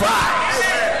 anointed fries,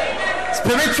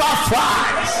 spiritual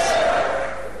fries.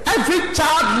 Every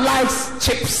child likes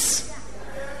chips.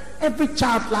 Every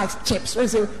child likes chips. When you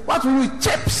say, what will we eat?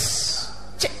 Chips.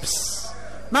 Chips.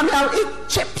 Mommy, I'll eat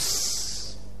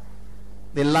chips.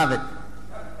 They love it.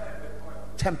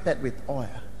 Tempered with oil.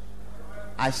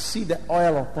 I see the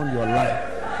oil upon your life.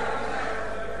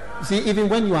 You see, even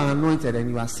when you are anointed and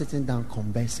you are sitting down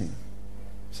conversing,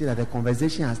 see that the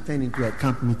conversation has turned into a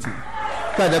camp meeting.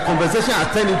 That the conversation has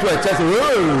turned into a church.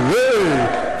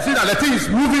 See that the thing is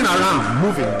moving around,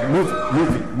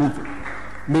 moving.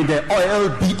 May the oil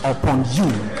be upon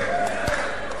you.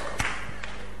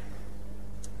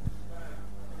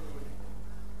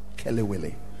 Kelly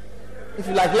Willie. If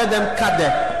you like, let them cut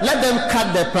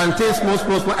the plantains small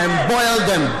and boil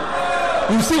them.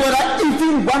 You see whether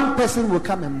even one person will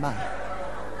come and buy.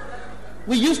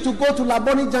 We used to go to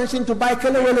Laboni Junction to buy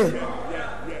kelewele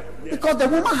because the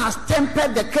woman has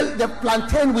tempered the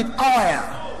plantain with oil.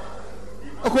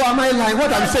 Okay, am I lying?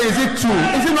 What I'm saying, is it true?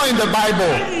 Is it not in the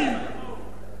Bible?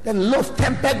 The loaf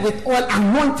tempered with oil,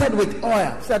 anointed with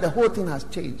oil. So the whole thing has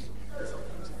changed.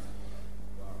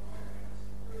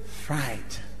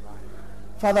 Fried.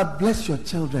 Father, bless your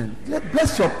children.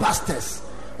 Bless your pastors.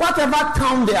 Whatever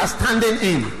town they are standing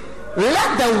in,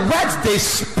 let the words they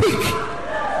speak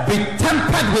be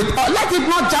tempered with oil. Let it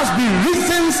not just be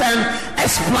reasons and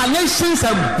explanations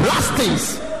and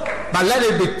blastings, but let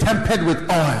it be tempered with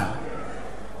oil.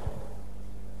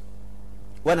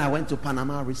 When I went to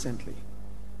Panama recently,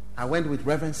 I went with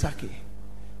Reverend Saki.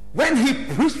 When he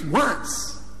preached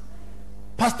once,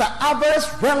 Pastor Alvarez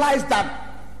realized that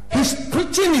his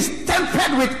preaching is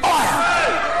tempered with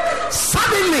oil.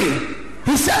 Suddenly,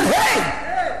 he said,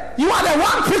 "Hey, you are the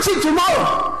one preaching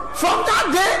tomorrow." From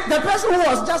that day, the person who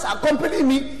was just accompanying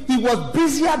me, he was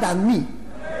busier than me.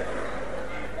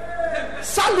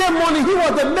 Sunday morning, he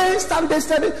was the main Sunday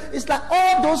service. It's like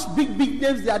all those big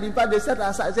names they had invited. They said,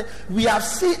 "We have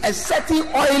seen a certain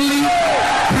oily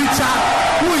preacher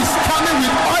who is coming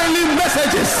with oily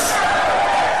messages."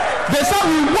 They said,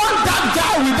 "We want that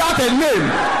guy without a name.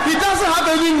 He doesn't have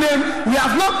any name. We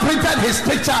have not printed his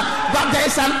picture, but there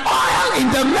is an oil in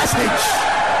the message.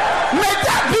 May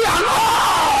there be an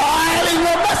oil in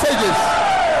your messages."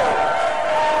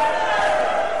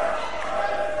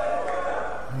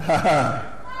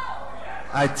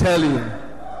 I tell you,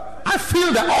 I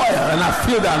feel the oil and I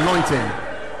feel the anointing.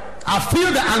 I feel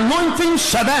the anointing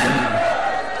shaban.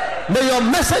 May your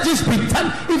messages be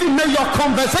tempered, even may your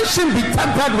conversation be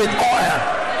tempered with oil.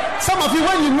 Some of you,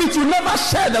 when you meet, you never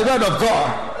share the word of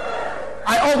God.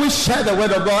 I always share the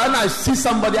word of God. And I see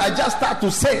somebody, I just start to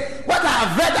say what I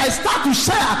have read. I start to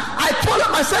share. I told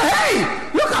him, I said, "Hey,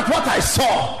 look at what I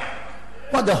saw,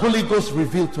 what the Holy Ghost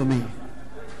revealed to me."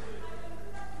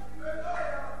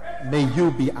 May you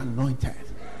be anointed.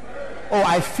 Oh,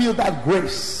 I feel that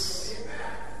grace,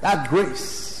 that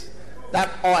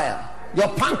oil. Your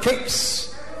pancakes,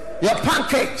 your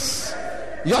chips,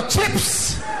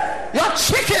 your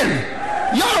chicken,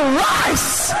 your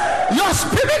rice, your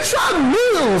spiritual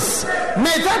meals.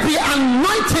 May there be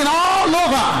anointing all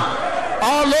over.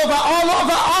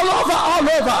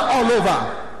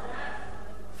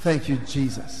 Thank you,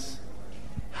 Jesus.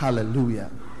 Hallelujah.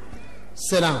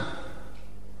 Sit down.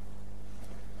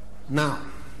 Now,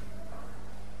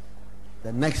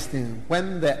 the next thing,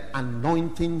 when the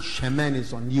anointing shaman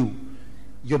is on you,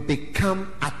 you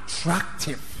become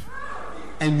attractive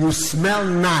and you smell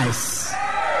nice.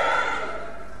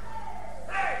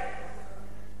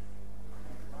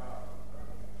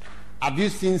 Have you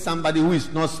seen somebody who is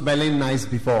not smelling nice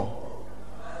before?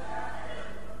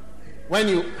 When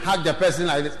you hug the person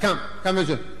like this, come,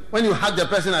 when you hug the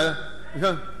person like that, you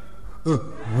come,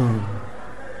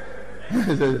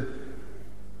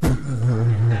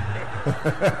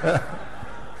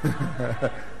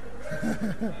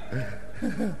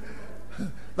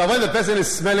 but when the person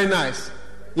is smelling nice,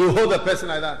 you hold the person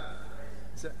like that.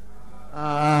 Say,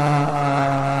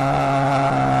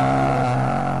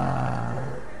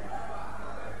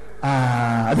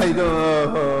 there you go.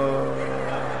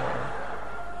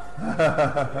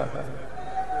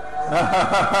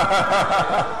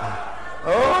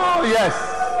 Oh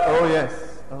yes.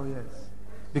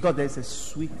 Because there's a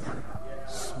sweet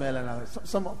smell in our.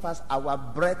 Some of us, our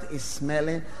breath is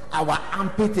smelling, our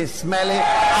armpit is smelling,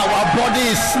 our body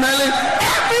is smelling,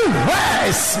 everywhere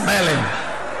is smelling.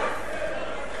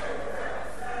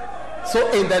 So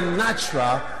in the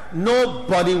natural,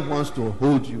 nobody wants to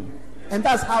hold you, and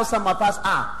that's how some of us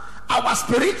are. Our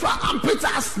spiritual armpits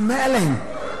are smelling,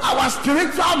 our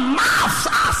spiritual mouths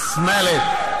are smelling,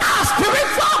 our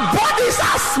spiritual bodies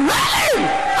are smelling,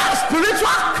 our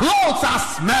spiritual clothes are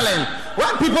smelling.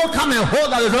 When people come and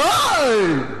hold us,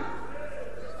 oh!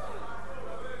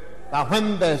 But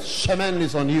when the shaman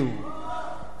is on you,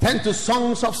 turn to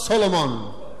Songs of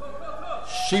Solomon.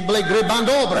 Shible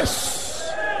gribandobres,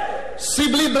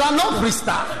 Sibli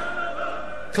blanoprista,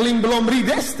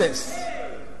 Klimblomridestes,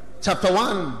 chapter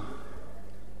 1.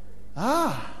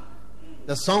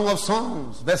 The Song of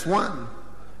Songs, verse 1,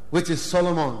 which is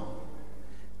Solomon.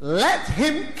 Let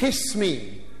him kiss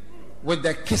me with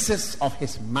the kisses of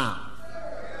his mouth,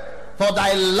 for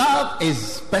thy love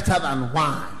is better than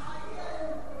wine.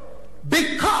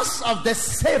 Because of the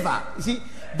savor, you see,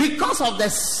 because of the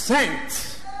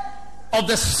scent of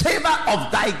the savor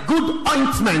of thy good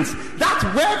ointment. That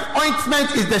word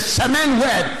ointment is the shaman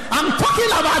word. I'm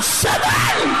talking about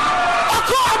shaman.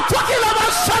 I'm talking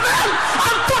about shaman.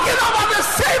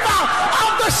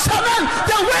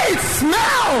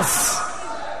 smells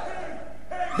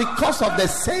because of the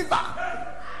savor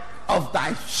of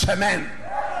thy shemen,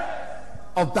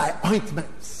 of thy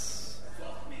ointments.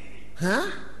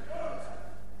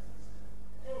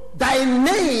 Thy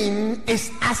name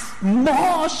is as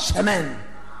more shemen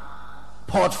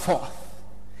poured forth.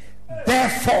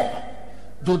 Therefore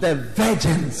do the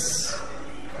virgins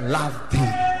love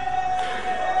thee.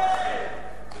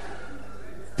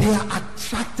 They are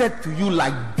attracted to you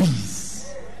like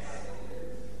bees.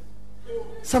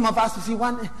 Some of us, you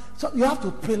see, so you have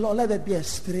to pray, Lord, let there be a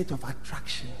spirit of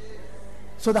attraction,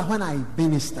 so that when I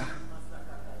minister,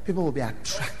 people will be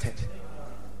attracted.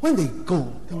 When they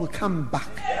go, they will come back,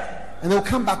 and they will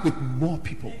come back with more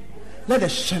people. Let the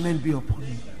shemen be upon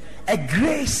you. A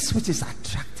grace which is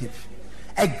attractive,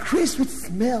 a grace which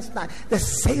smells like the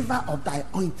savor of thy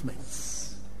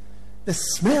ointments, the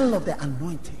smell of the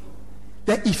anointing,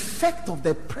 the effect of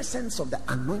the presence of the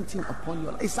anointing upon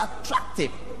your life is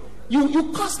attractive.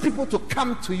 You cause people to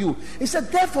come to you. He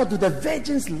said, therefore do the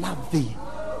virgins love thee.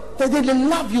 They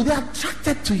love you, they are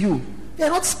attracted to you. They are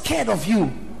not scared of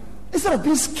you. Instead of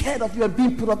being scared of you and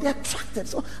being put off, they are attracted.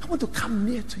 So I want to come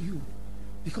near to you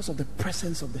because of the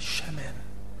presence of the shemen.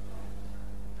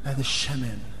 Like the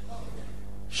shemen.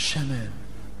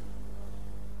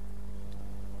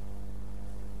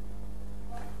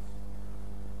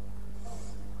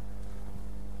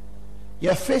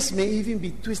 Your face may even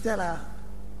be twisted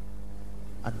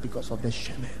because of the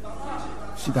shemen.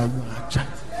 See that you are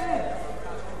attractive.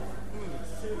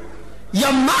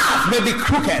 Your mouth may be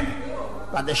crooked,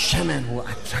 but the shemen will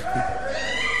attract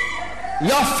people.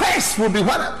 Your face will be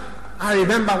what? I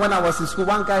remember when I was in school,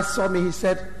 one guy saw me, he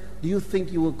said, do you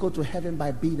think you will go to heaven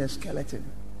by being a skeleton?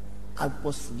 I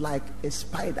was like a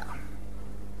spider,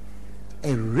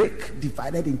 a rake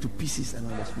divided into pieces, and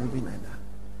I was moving like that.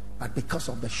 But because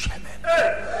of the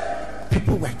shemen,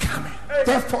 people were coming.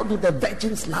 Therefore do the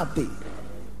virgins love thee.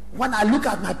 When I look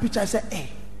at my picture, I say, hey,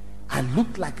 I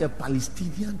look like a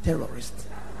Palestinian terrorist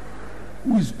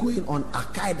who is going on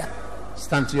Al-Qaeda.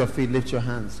 Stand to your feet, lift your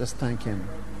hands, just thank him.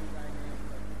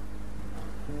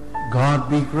 God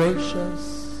be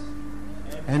gracious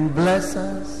and bless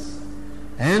us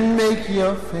and make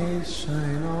your face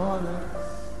shine on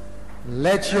us.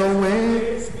 Let your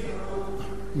ways,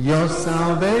 your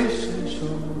salvation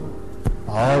show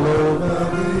all over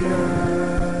the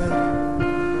earth.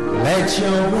 Let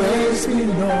your ways be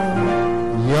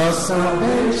known, your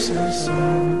salvation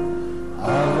show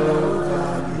all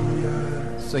over the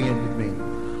earth. Sing it with me.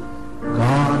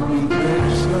 God be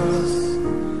gracious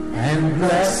and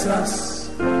bless us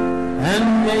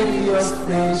and make your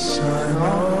face shine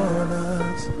on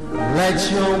us.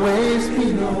 Let your ways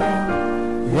be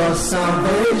known, your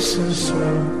salvation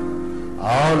show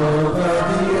all over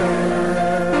the earth.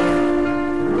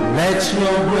 Let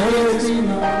your ways be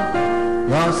known,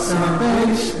 your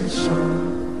salvation show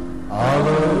all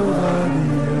over the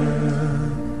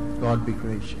earth. God be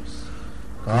gracious.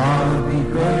 God be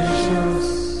gracious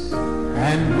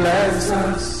and bless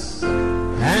us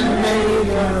and make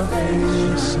your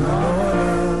face shine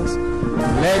on us.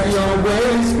 Let your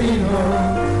ways be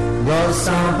known, your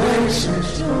salvation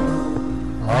show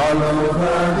all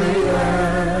over the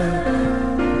earth.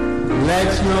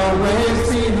 Let your ways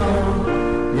be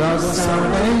known, your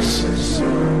salvation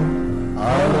show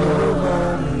all over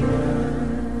the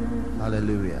earth.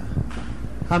 Hallelujah.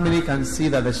 How many can see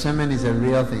that the shemen is a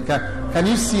real thing? Can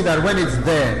you see that when it's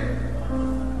there,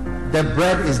 the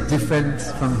bread is different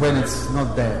from when it's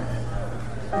not there?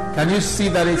 Can you see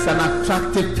that it's an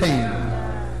attractive thing?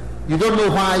 You don't know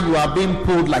why you are being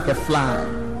pulled like a fly,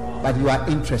 but you are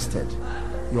interested.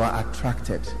 You are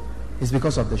attracted. It's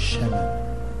because of the shemen.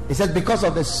 It says, because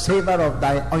of the savor of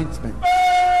thy ointment.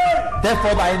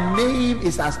 Therefore thy name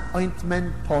is as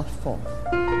ointment poured forth,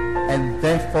 and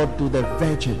therefore do the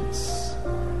virgins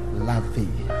love thee.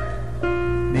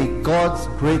 May God's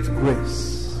great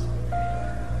grace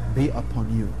be upon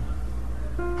you.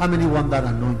 How many want that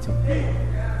anointing?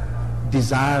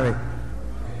 Desire it.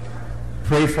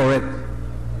 Pray for it.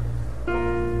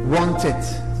 Want it.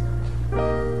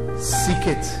 Seek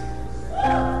it.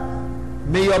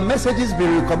 May your messages be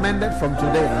recommended from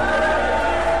today.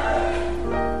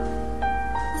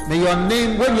 May your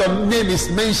name, when your name is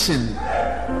mentioned,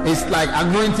 it's like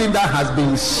anointing that has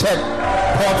been shed,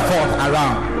 poured forth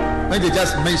around. When they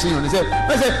just mention you, they say,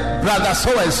 brother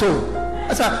so and so.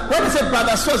 I said, when they say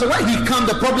brother so and so, when he comes,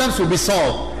 the problems will be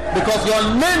solved. Because your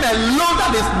name alone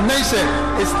that is mentioned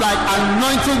is like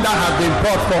anointing that has been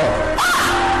poured forth.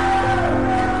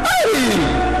 Hey!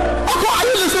 Okay, are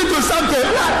you listening to something?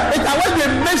 It's like when they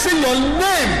mention your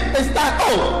name, it's like,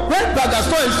 oh, when brother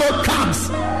so and so comes,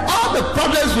 all all the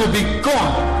problems will be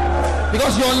gone.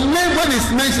 Because your name, when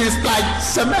it's mentioned, it's like,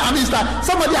 it's like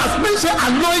somebody has mentioned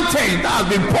anointing that has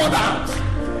been poured out.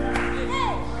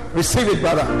 Receive it,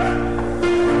 brother.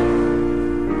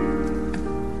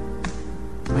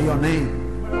 May your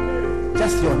name,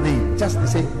 just your name, just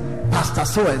say, Pastor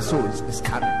so and so is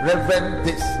coming, Reverend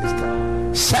this is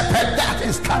coming, Shepherd that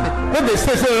is coming. When they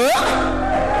say,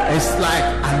 it's like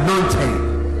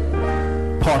anointing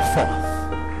poured forth,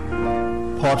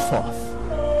 poured forth,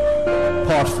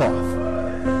 poured forth.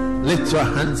 Lift your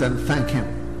hands and thank him.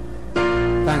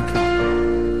 Thank him.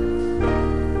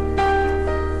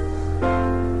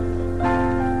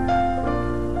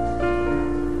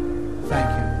 Thank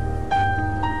him.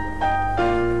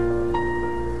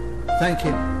 Thank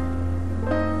him.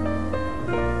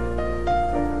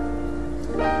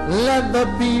 Let the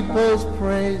peoples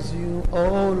praise you,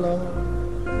 O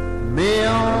Lord. May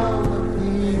all the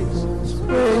peoples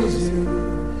praise you.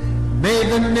 May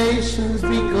the nations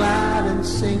be glad and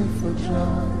sing for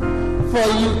joy, for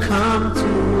you come to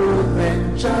rule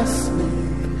them justly.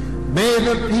 May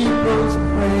the peoples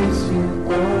praise you,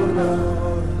 O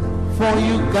Lord, for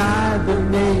you guide the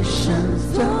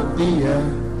nations of the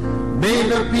earth. May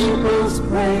the peoples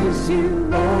praise you,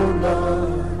 O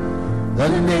Lord. The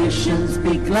nations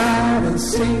be glad and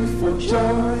sing for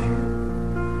joy.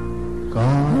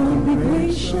 God be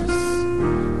gracious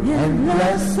and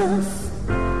bless us,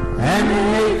 and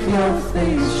make your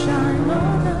face shine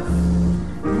on us.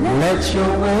 Let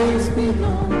your ways be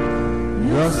known,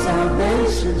 your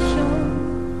salvation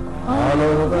shown all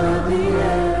over the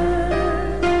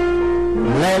earth.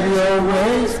 Let your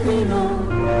ways be known,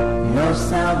 your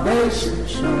salvation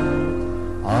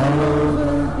shown all over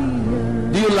the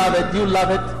earth. Do you love it? Do you love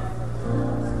it?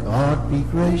 God be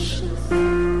gracious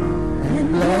and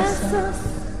bless us,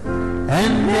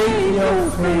 and make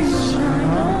your face shine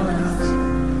on us.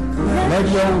 Let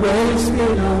your ways be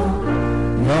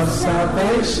known, your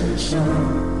salvation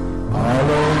shown all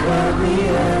over the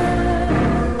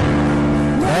earth.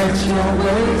 Let your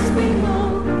ways be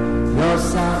known, your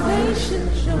salvation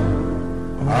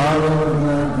shown all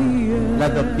over the earth.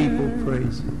 Let the people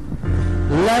praise you.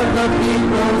 Let the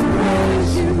people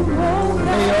praise you.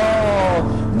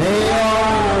 May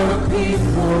all the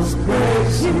peoples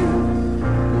praise you.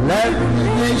 Let the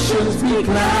nations be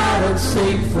glad and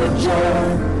sing for joy,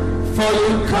 for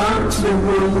you come to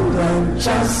rule them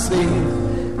justly.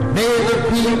 May the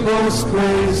peoples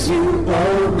praise you, O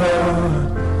Lord,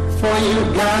 for you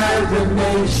guide the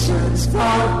nations of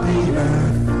the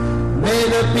earth. May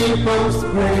the peoples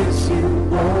praise you,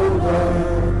 O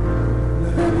Lord.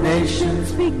 The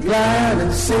nations be glad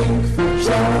and sing for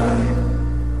joy.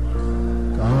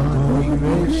 God be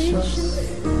gracious.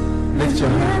 Lift your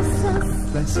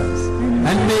hands, bless us,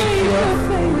 and make your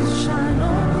face shine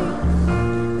on me.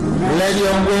 Let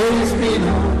your ways be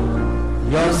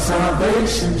known, your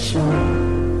salvation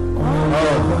shown all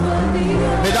over the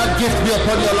earth. May that gift be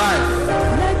upon your life.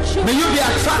 May you be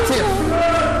attractive.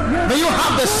 May you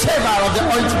have the savor of the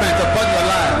ointment upon your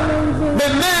life. May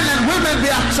men and women be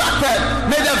attracted.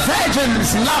 May the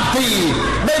virgins love thee.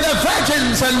 May the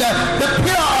virgins and the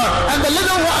pure and the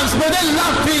little ones, may they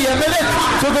love thee and may they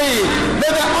come to thee.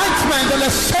 May the ointment and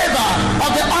the savor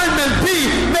of the ointment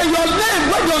be. May your name,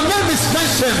 when your name is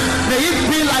mentioned, may it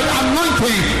be like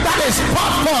anointing that is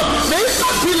poured forth. May it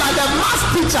not be like a math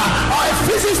teacher or a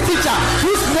physics teacher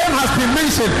whose name has been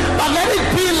mentioned, but let it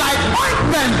be like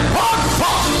ointment poured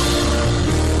forth.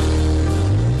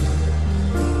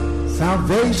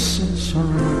 Salvation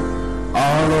shone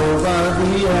all over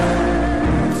the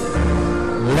earth.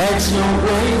 Let your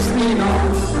ways be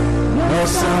known, your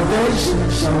salvation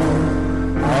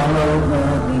shone all over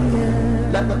the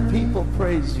earth. Let the people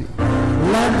praise you.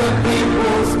 Let the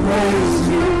peoples praise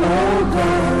you, oh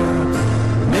God.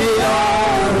 May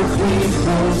all the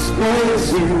peoples praise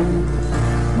you.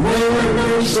 May the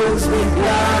nations be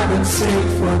glad and sing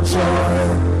for joy,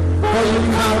 for you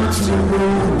come to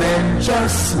rule them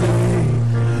justly.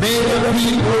 May the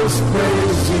peoples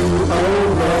praise you, O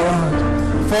Lord,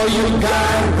 for you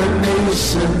guide the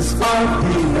nations of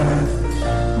the earth.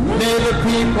 May the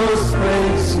peoples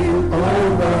praise you, O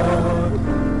Lord.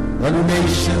 The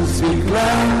nations be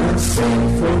glad and sing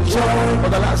for joy. For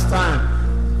the last time,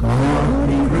 God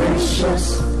be gracious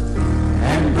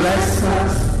and bless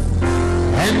us,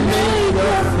 and may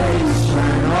your face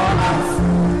shine on us.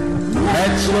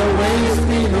 Let your ways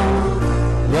be known,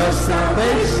 your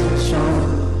salvation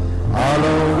shown all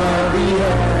over the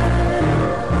earth.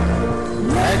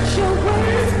 Let your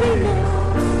ways be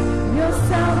known, your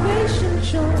salvation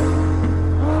shown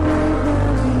all over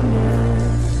the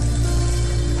earth.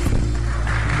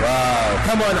 Wow,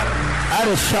 come on. Add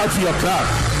a shout to your clap.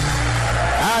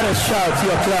 Add a shout to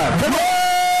your clap. Come on.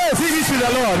 Yes. Give it to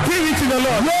the Lord. Give it to the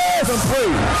Lord. Yes. And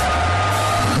praise.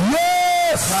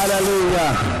 Yes.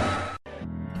 Hallelujah.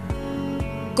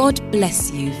 God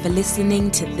bless you for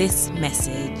listening to this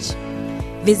message.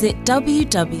 Visit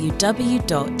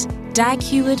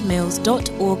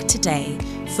www.daghewardmills.org today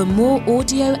for more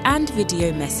audio and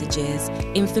video messages,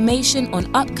 information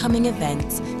on upcoming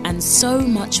events, and so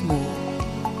much more.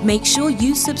 Make sure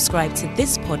you subscribe to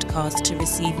this podcast to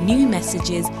receive new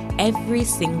messages every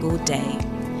single day.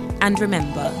 And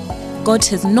remember, God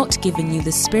has not given you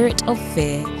the spirit of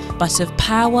fear, but of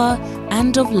power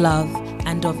and of love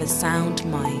and of a sound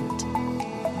mind.